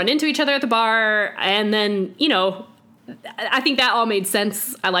them all run into each other at the bar, and then, I think that all made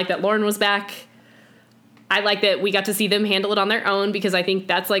sense. I like that Lauren was back. I like that we got to see them handle it on their own, because I think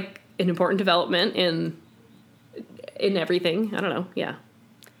that's, like, an important development in everything. I don't know. Yeah.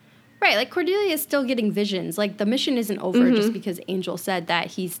 Right. Like, Cordelia is still getting visions. Like, the mission isn't over just because Angel said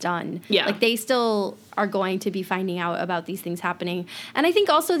that he's done. Yeah. Like, they still are going to be finding out about these things happening. And I think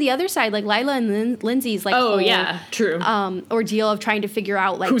also the other side, like, Lila and Lindsay's, like, oh, yeah. True. ordeal of trying to figure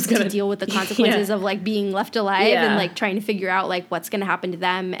out, like, to deal with the consequences of, like, being left alive and, like, trying to figure out, like, what's going to happen to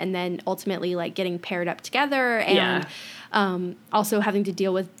them, and then ultimately, like, getting paired up together and also having to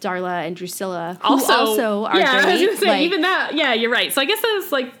deal with Darla and Drusilla, who also are great. I was going to say, like, even that, yeah, you're right. So I guess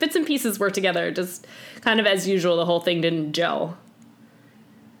those, like, bits and pieces were together, just kind of as usual, the whole thing didn't gel.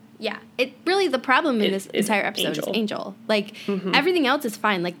 Yeah, it really, the problem in this entire episode is Angel. Like, everything else is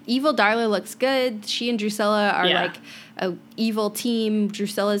fine. Like, evil Darla looks good. She and Drusilla are, like, a evil team.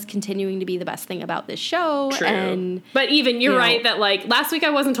 Drusilla's continuing to be the best thing about this show. True. But even, you're right that, like, last week I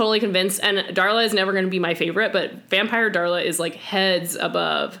wasn't totally convinced, and Darla is never going to be my favorite, but Vampire Darla is, like, heads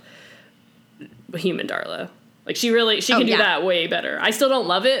above human Darla. Like, she can do that way better. I still don't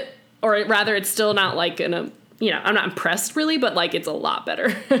love it, or rather, it's still not, like, I'm not impressed, really, but, like, it's a lot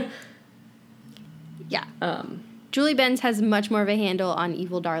better. Yeah. Julie Benz has much more of a handle on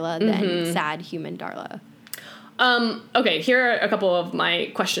evil Darla than sad human Darla. Okay, here are a couple of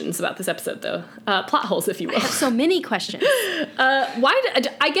my questions about this episode, though. Plot holes, if you will. I have so many questions.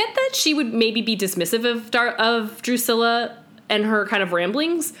 I get that she would maybe be dismissive of Drusilla and her kind of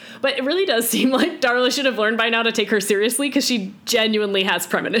ramblings, but it really does seem like Darla should have learned by now to take her seriously, because she genuinely has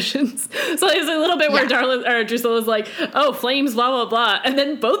premonitions. So there's a little bit where Drusilla's like, oh, flames, blah, blah, blah, and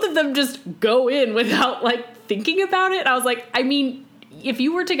then both of them just go in without, like, thinking about it. I was like, I mean, if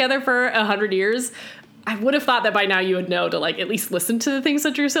you were together for 100 years, I would have thought that by now you would know to, like, at least listen to the things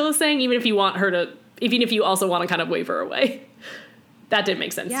that Drusilla's saying, even if you also want to kind of wave her away. That did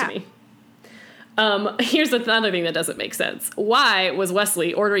make sense to me. Here's another thing that doesn't make sense. Why was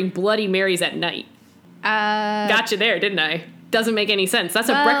Wesley ordering Bloody Marys at night? Got you there, didn't I? Doesn't make any sense. That's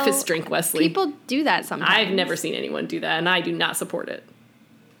a breakfast drink, Wesley. People do that sometimes. I've never seen anyone do that, and I do not support it.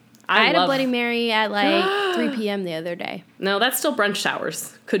 I had a Bloody Mary at, like, 3 p.m. the other day. No, that's still brunch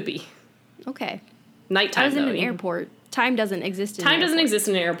hours. Could be. Okay. Nighttime, I was in an airport. Time doesn't exist in an airport. Time doesn't exist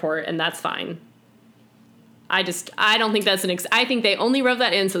in an airport, and that's fine. I don't think that's I think they only wrote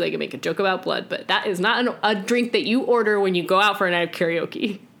that in so they can make a joke about blood, but that is not a drink that you order when you go out for a night of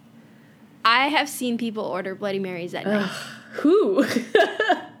karaoke. I have seen people order Bloody Marys at night. Who?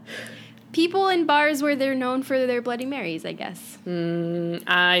 People in bars where they're known for their Bloody Marys, I guess.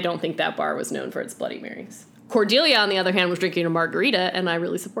 I don't think that bar was known for its Bloody Marys. Cordelia, on the other hand, was drinking a margarita, and I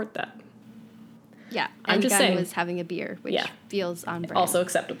really support that. Yeah, I'm just saying. was having a beer, which feels on brand. Also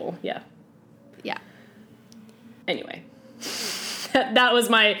acceptable, yeah. Yeah. Anyway, that was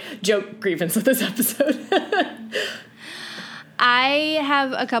my joke grievance of this episode. I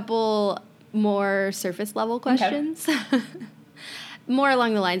have a couple more surface level questions. Okay. more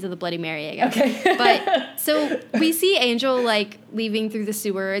along the lines of the Bloody Mary, I guess. Okay. But so we see Angel like leaving through the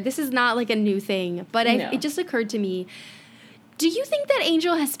sewer. This is not like a new thing, but it just occurred to me. Do you think that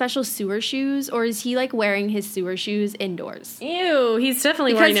Angel has special sewer shoes, or is he like wearing his sewer shoes indoors? Ew, he's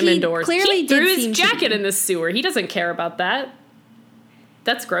definitely wearing them indoors. Clearly he threw his jacket in the sewer. He doesn't care about that.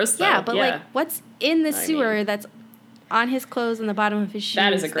 That's gross, though. Yeah, but like, what's in the sewer that's on his clothes and the bottom of his shoes?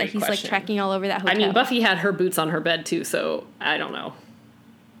 That is a great he's question. Like tracking all over that hotel. I mean, Buffy had her boots on her bed too, so I don't know.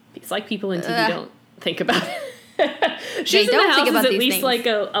 It's like people in TV don't think about it. Shoes in the house is at least like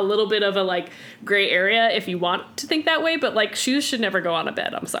a little bit of a like gray area if you want to think that way, but like shoes should never go on a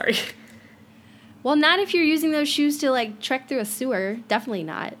bed. I'm sorry. Well, not if you're using those shoes to like trek through a sewer. Definitely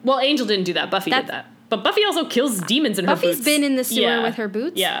not. Well, Angel didn't do that. Buffy did that. But Buffy also kills demons in her boots. Buffy's been in the sewer with her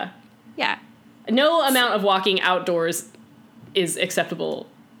boots? Yeah. Yeah. No amount of walking outdoors is acceptable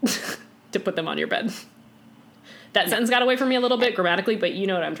to put them on your bed. That sentence got away from me a little bit grammatically, but you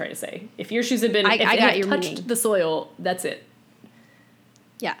know what I'm trying to say. If your shoes have been, if they have touched the soil, that's it.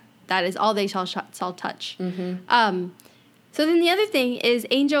 Yeah, that is all they shall touch. Mm-hmm. So then the other thing is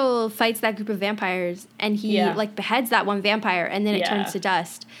Angel fights that group of vampires, and he like beheads that one vampire, and then it turns to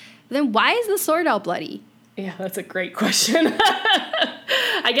dust. But then why is the sword all bloody? Yeah, that's a great question.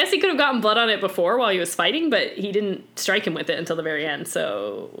 I guess he could have gotten blood on it before while he was fighting, but he didn't strike him with it until the very end,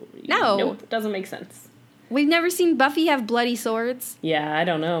 so... Nope, doesn't make sense. We've never seen Buffy have bloody swords. Yeah, I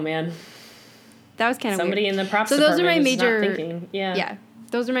don't know, man. That was kind of Somebody weird. in the props department is not thinking. Yeah.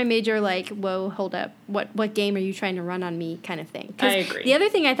 Those are my major, like, whoa, hold up. What game are you trying to run on me kind of thing. I agree. The other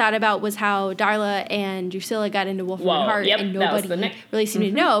thing I thought about was how Darla and Drusilla got into Wolfram and Hart, and nobody really seemed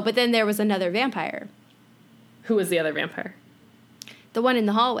to know. But then there was another vampire. Who was the other vampire? The one in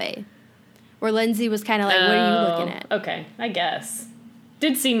the hallway. Where Lindsay was kind of like, what are you looking at? Okay, I guess.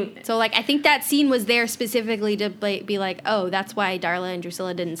 Did seem... So, like, I think that scene was there specifically to be like, oh, that's why Darla and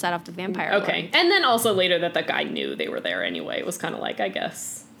Drusilla didn't set off the vampire alarm. Okay. And then also later that the guy knew they were there anyway. It was kind of like, I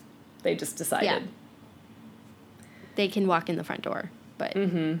guess, they just decided. Yeah. They can walk in the front door, but...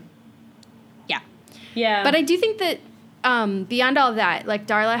 Mm-hmm. Yeah. Yeah. But I do think that beyond all of that, like,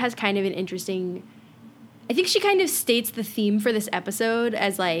 Darla has kind of an interesting... I think she kind of states the theme for this episode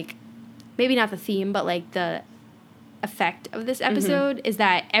as, like, maybe not the theme, but, like, the effect of this episode is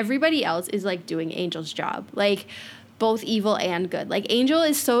that everybody else is, like, doing Angel's job. Like, both evil and good. Like, Angel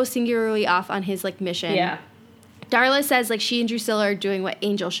is so singularly off on his, like, mission. Yeah. Darla says, like, she and Drusilla are doing what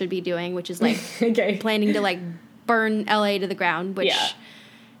Angel should be doing, which is, like, planning to, like, burn L.A. to the ground, which... Yeah.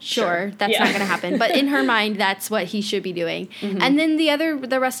 Sure, that's not going to happen. But in her mind, that's what he should be doing. Mm-hmm. And then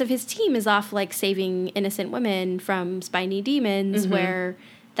the rest of his team is off, like, saving innocent women from spiny demons, where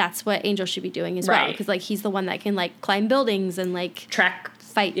that's what Angel should be doing as well. Because, like, he's the one that can, like, climb buildings and, like,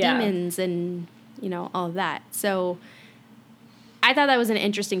 fight demons and, you know, all of that. So I thought that was an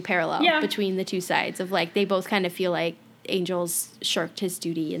interesting parallel between the two sides of, like, they both kind of feel like Angel's shirked his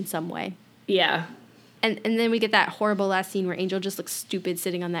duty in some way. Yeah. And then we get that horrible last scene where Angel just looks stupid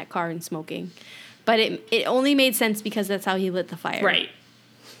sitting on that car and smoking. But it only made sense because that's how he lit the fire. Right.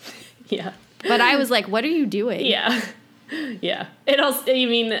 Yeah. But I was like, what are you doing? Yeah. Yeah. It also, I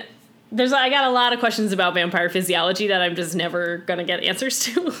mean, I got a lot of questions about vampire physiology that I'm just never going to get answers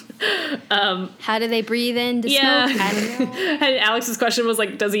to. How do they breathe in to smoke? I don't know. And Alex's question was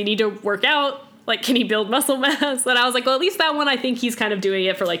like, does he need to work out? Like, can he build muscle mass? And I was like, well, at least that one, I think he's kind of doing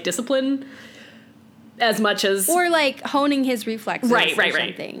it for, like, discipline. As much as... Or, like, honing his reflexes right.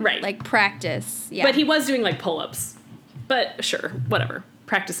 something. Right. Like, practice. Yeah. But he was doing, like, pull-ups. But, sure, whatever.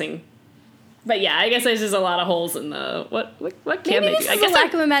 Practicing. But, yeah, I guess there's just a lot of holes in the... What can they do? Maybe this is a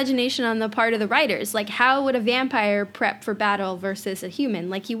lack of imagination on the part of the writers. Like, how would a vampire prep for battle versus a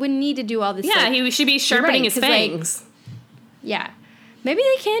human? Like, he wouldn't need to do all this... Yeah, he should be sharpening his fangs. Like, yeah. Maybe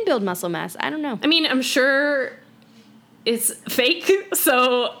they can build muscle mass. I don't know. I mean, I'm sure it's fake,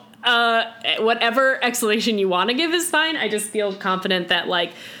 so... whatever explanation you want to give is fine. I just feel confident that,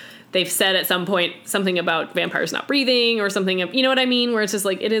 like, they've said at some point something about vampires not breathing or something, you know what I mean? Where it's just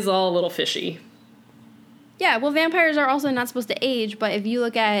like, it is all a little fishy. Yeah, well, vampires are also not supposed to age, but if you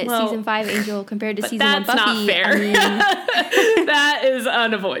look at season 5 Angel compared to season 1 Buffy... that's not fair. I mean, that is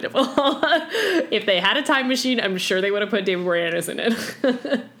unavoidable. If they had a time machine, I'm sure they would have put David Boreanaz in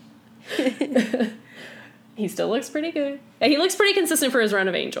it. He still looks pretty good. And he looks pretty consistent for his run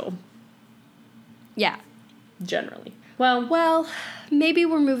of Angel. Yeah. Generally. Well, maybe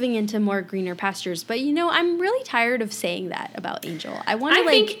we're moving into more greener pastures, but, you know, I'm really tired of saying that about Angel. I want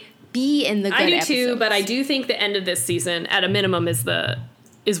to, be in the good episodes. I do too, but I do think the end of this season, at a minimum, is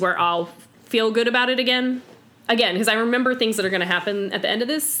where I'll feel good about it again. Again, because I remember things that are going to happen at the end of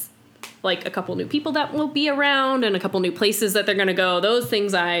this like a couple new people that will be around and a couple new places that they're going to go. Those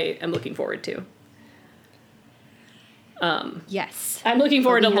things I am looking forward to. Yes. I'm looking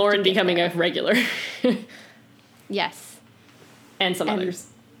forward to we have Lauren to get becoming there. a regular. Yes. And some others.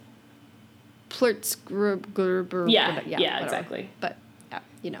 Plurts. Yeah, whatever. exactly. But, yeah,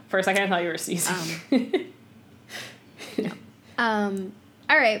 you know. For a second, I thought you were sneezing.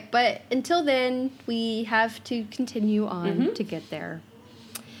 All right, but until then, we have to continue on to get there.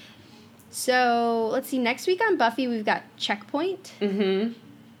 So, let's see. Next week on Buffy, we've got Checkpoint. Mm-hmm.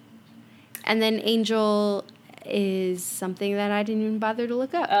 And then Angel is something that I didn't even bother to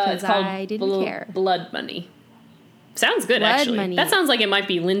look up because I didn't care. Blood Money. Sounds good, Blood actually. Money. That sounds like it might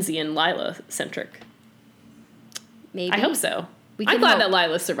be Lindsay and Lila centric. Maybe. I hope so. We I'm can glad hope. that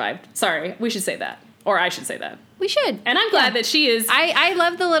Lila survived. Sorry, we should say that. Or I should say that. We should. And I'm glad that she is... I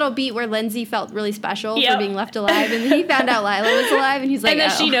love the little beat where Lindsay felt really special Yep. for being left alive, and then he found out Lila was alive, and he's like, and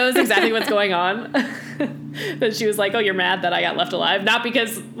then oh. she knows exactly what's going on. That she was like, oh, you're mad that I got left alive. Not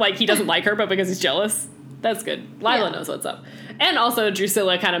because, like, he doesn't like her, but because he's jealous. That's good. Lila knows what's up. And also,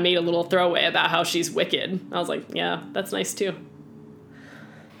 Drusilla kind of made a little throwaway about how she's wicked. I was like, yeah, that's nice, too.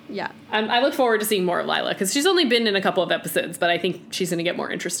 Yeah. I look forward to seeing more of Lila, because she's only been in a couple of episodes, but I think she's going to get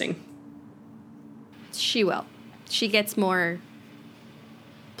more interesting. She will. She gets more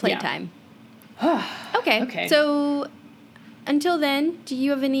playtime. Okay. So, until then, do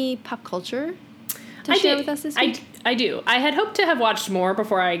you have any pop culture to share with us this week? I do. I had hoped to have watched more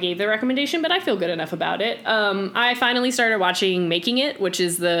before I gave the recommendation, but I feel good enough about it. I finally started watching Making It, which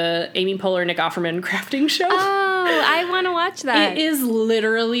is the Amy Poehler, Nick Offerman crafting show. Oh, I want to watch that. It is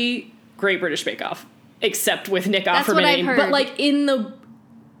literally Great British Bake Off, except with Nick That's Offerman. what I've heard. But like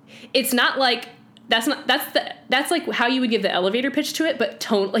it's not like that's like how you would give the elevator pitch to it, but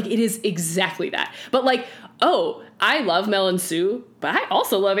like it is exactly that. But like, oh, I love Mel and Sue, but I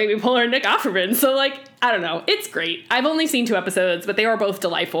also love Amy Poehler and Nick Offerman. So like, I don't know. It's great. I've only seen 2 episodes, but they are both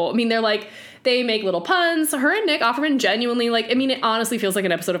delightful. I mean, they make little puns. Her and Nick Offerman genuinely, like, I mean, it honestly feels like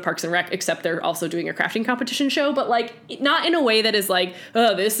an episode of Parks and Rec, except they're also doing a crafting competition show, but like not in a way that is like,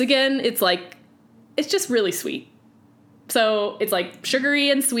 oh, this again. It's like, it's just really sweet. So it's like sugary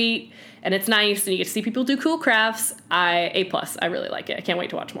and sweet, and it's nice, and you get to see people do cool crafts. A+. I really like it. I can't wait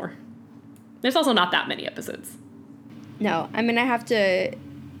to watch more. There's also not that many episodes. No, I'm going to have to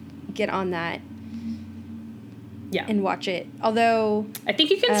get on that Yeah. and watch it. Although... I think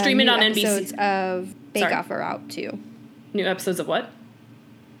you can stream it on NBC. episodes of Bake Off are out, too. New episodes of what?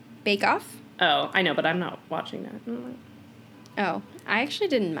 Bake Off? Oh, I know, but I'm not watching that. Oh, I actually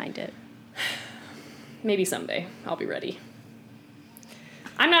didn't mind it. Maybe someday. I'll be ready.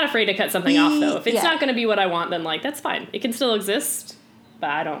 I'm not afraid to cut something off, though. If it's not going to be what I want, then, like, that's fine. It can still exist, but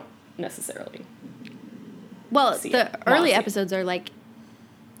I don't necessarily. Well, the early episodes are, like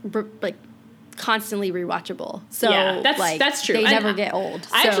constantly rewatchable. So, yeah, that's true. They never get old.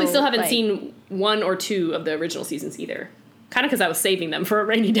 I actually still haven't seen 1 or 2 of the original seasons either. Kind of because I was saving them for a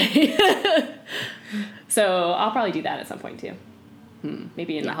rainy day. So I'll probably do that at some point, too.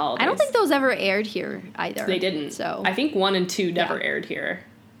 Maybe in the holidays. I don't think those ever aired here either. They didn't. So I think 1 and 2 never aired here.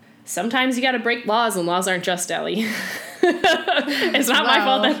 Sometimes you got to break laws, and laws aren't just, Ellie. It's not my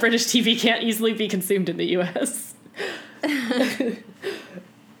fault that British TV can't easily be consumed in the U.S.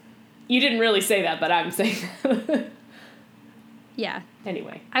 You didn't really say that, but I'm saying that. Yeah.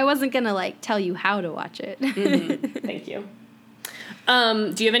 Anyway. I wasn't going to, tell you how to watch it. Thank you.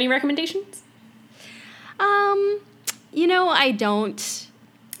 Do you have any recommendations? I don't.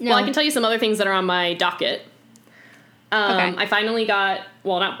 No. Well, I can tell you some other things that are on my docket. Okay. I finally got,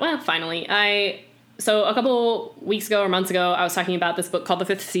 so a couple weeks ago or months ago, I was talking about this book called The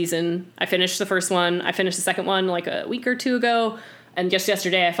Fifth Season. I finished the first one. I finished the second one like a week or 2 ago. And just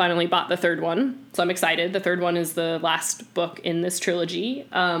yesterday, I finally bought the third one. So I'm excited. The third one is the last book in this trilogy.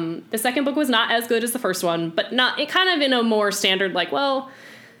 The second book was not as good as the first one, but it kind of in a more standard,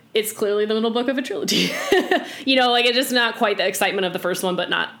 it's clearly the middle book of a trilogy. It's just not quite the excitement of the first one, but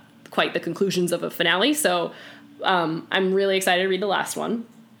not quite the conclusions of a finale. So I'm really excited to read the last one.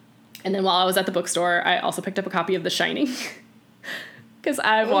 And then while I was at the bookstore, I also picked up a copy of The Shining. Because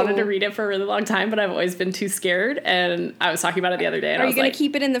I've wanted to read it for a really long time, but I've always been too scared. And I was talking about it the other day. And Are you going to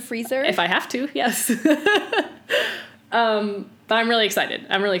keep it in the freezer? If I have to, yes. But I'm really excited.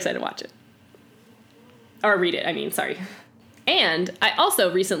 I'm really excited to watch it. Or read it, sorry. And I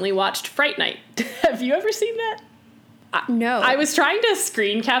also recently watched Fright Night. Have you ever seen that? No. I was trying to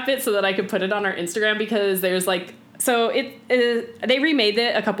screen cap it so that I could put it on our Instagram because there's they remade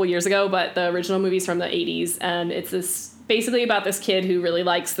it a couple years ago, but the original movie's from the 80s, and it's basically about this kid who really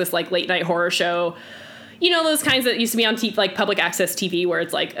likes this late night horror show. you know, those kinds that used to be on like public access TV where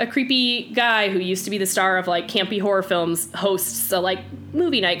it's like a creepy guy who used to be the star of like campy horror films hosts a like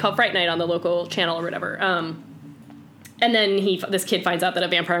movie night called Fright Night on the local channel or whatever. And then this kid finds out that a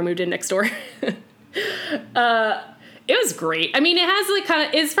vampire moved in next door. It was great. I mean, it has like kind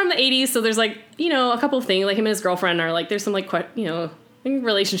of, it's from the 80s. So there's like, you know, a couple of things like him and his girlfriend are like, there's some like, you know, I think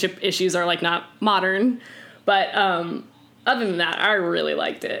relationship issues are like not modern, but, other than that, I really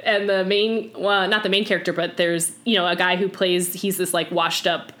liked it. And the main, well, not the main character, but there's, you know, a guy who plays, he's this like washed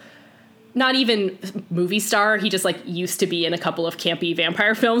up, not even movie star. He just like used to be in a couple of campy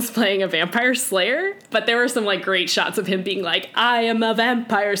vampire films playing a vampire slayer. But there were some like great shots of him being like, I am a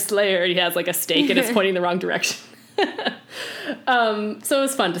vampire slayer. He has like a stake and it's pointing the wrong direction. So it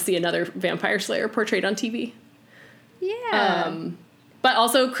was fun to see another vampire slayer portrayed on TV. Yeah. But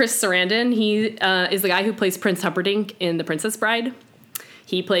also Chris Sarandon, he is the guy who plays Prince Humperdinck in The Princess Bride.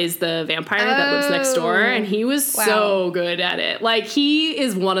 He plays the vampire that lives next door, and he was so good at it. Like, he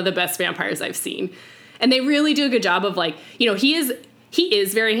is one of the best vampires I've seen. And they really do a good job of, like, you know, he is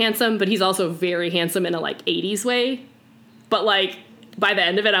very handsome, but he's also very handsome in a, like, 80s way. But, like, by the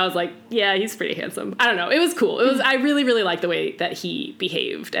end of it, I was like, yeah, he's pretty handsome. I don't know. It was cool. I really, really liked the way that he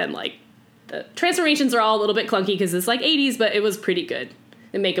behaved, and, like, the transformations are all a little bit clunky because it's like 80s, but it was pretty good.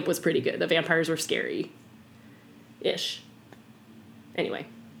 The makeup was pretty good. The vampires were scary-ish. Anyway,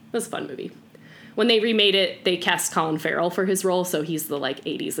 it was a fun movie. When they remade it, they cast Colin Farrell for his role, so he's the like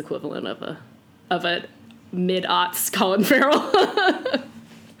 80s equivalent of a mid-aughts Colin Farrell.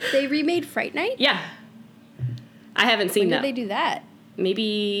 They remade Fright Night? Yeah. I haven't seen that. When did they do that?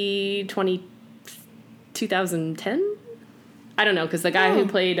 Maybe 2010? I don't know, because the guy who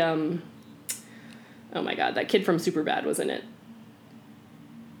played oh my god, that kid from Superbad was in it.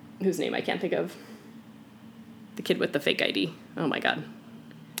 Whose name I can't think of. The kid with the fake ID. Oh my god.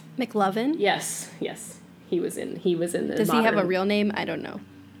 McLovin? Yes. He was in the Does he have a real name? I don't know.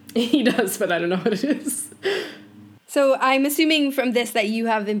 He does, but I don't know what it is. So I'm assuming from this that you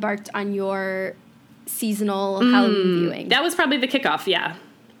have embarked on your seasonal Halloween viewing. That was probably the kickoff, yeah.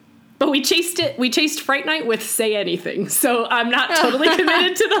 But we chased Fright Night with Say Anything, so I'm not totally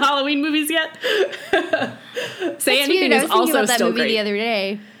committed to the Halloween movies yet. Say Anything is also about that still movie great. The other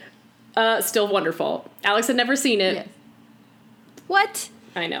day. Still wonderful. Alex had never seen it. Yes. What?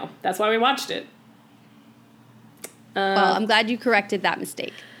 I know. That's why we watched it. Well, I'm glad you corrected that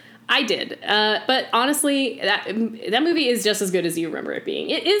mistake. I did. But honestly, that movie is just as good as you remember it being.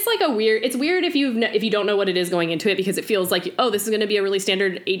 It is like it's weird if you don't know what it is going into it, because it feels like, oh, this is going to be a really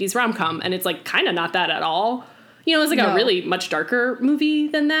standard 80s rom-com, and it's like kind of not that at all. You know, it's like a really much darker movie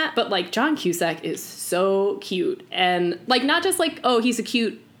than that, but like John Cusack is so cute, and like not just like, oh, he's a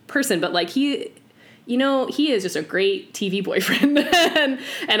cute person, but like he is just a great TV boyfriend.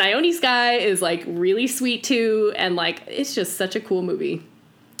 and Ione Skye is like really sweet too, and like it's just such a cool movie.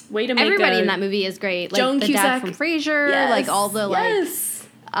 Way to make everybody in that movie is great. Like Joan the Cusack dad from Frasier, like all the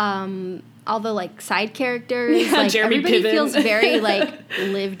all the like side characters. Yeah, like Jeremy everybody Piven. feels very like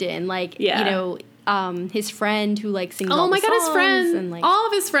lived in. Like you know, his friend who like sings. Oh all my the god, his songs friend! And, like, all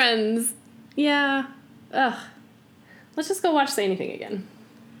of his friends. Yeah. Ugh. Let's just go watch Say Anything again.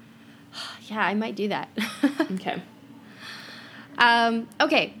 Yeah, I might do that. Okay.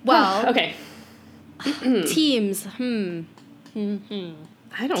 Okay. Well. Okay. Teams.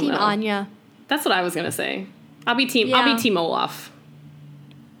 I don't Team know. Anya. That's what I was gonna say. I'll be Team Olaf.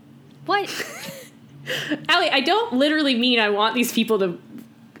 What? Allie, I don't literally mean I want these people to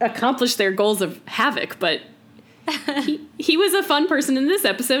accomplish their goals of havoc, but he was a fun person in this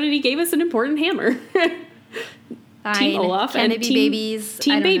episode, and he gave us an important hammer. Fine. Team Olaf Can and it be team babies?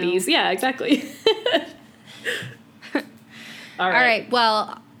 Team babies. Know. Yeah, exactly. All right.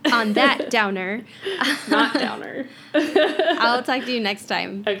 Well, on that downer. Not downer. I'll talk to you next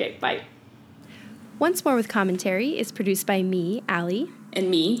time. Okay, bye. Once More with Commentary is produced by me, Allie. And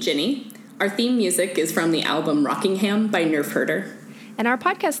me, Ginny. Our theme music is from the album Rockingham by Nerf Herder. And our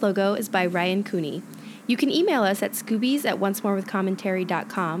podcast logo is by Ryan Cooney. You can email us at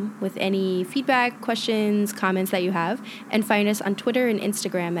scoobies@oncemorewithcommentary.com with any feedback, questions, comments that you have, and find us on Twitter and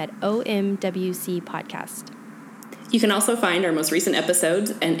Instagram at OMWC Podcast. You can also find our most recent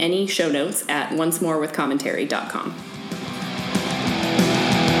episodes and any show notes at oncemorewithcommentary.com.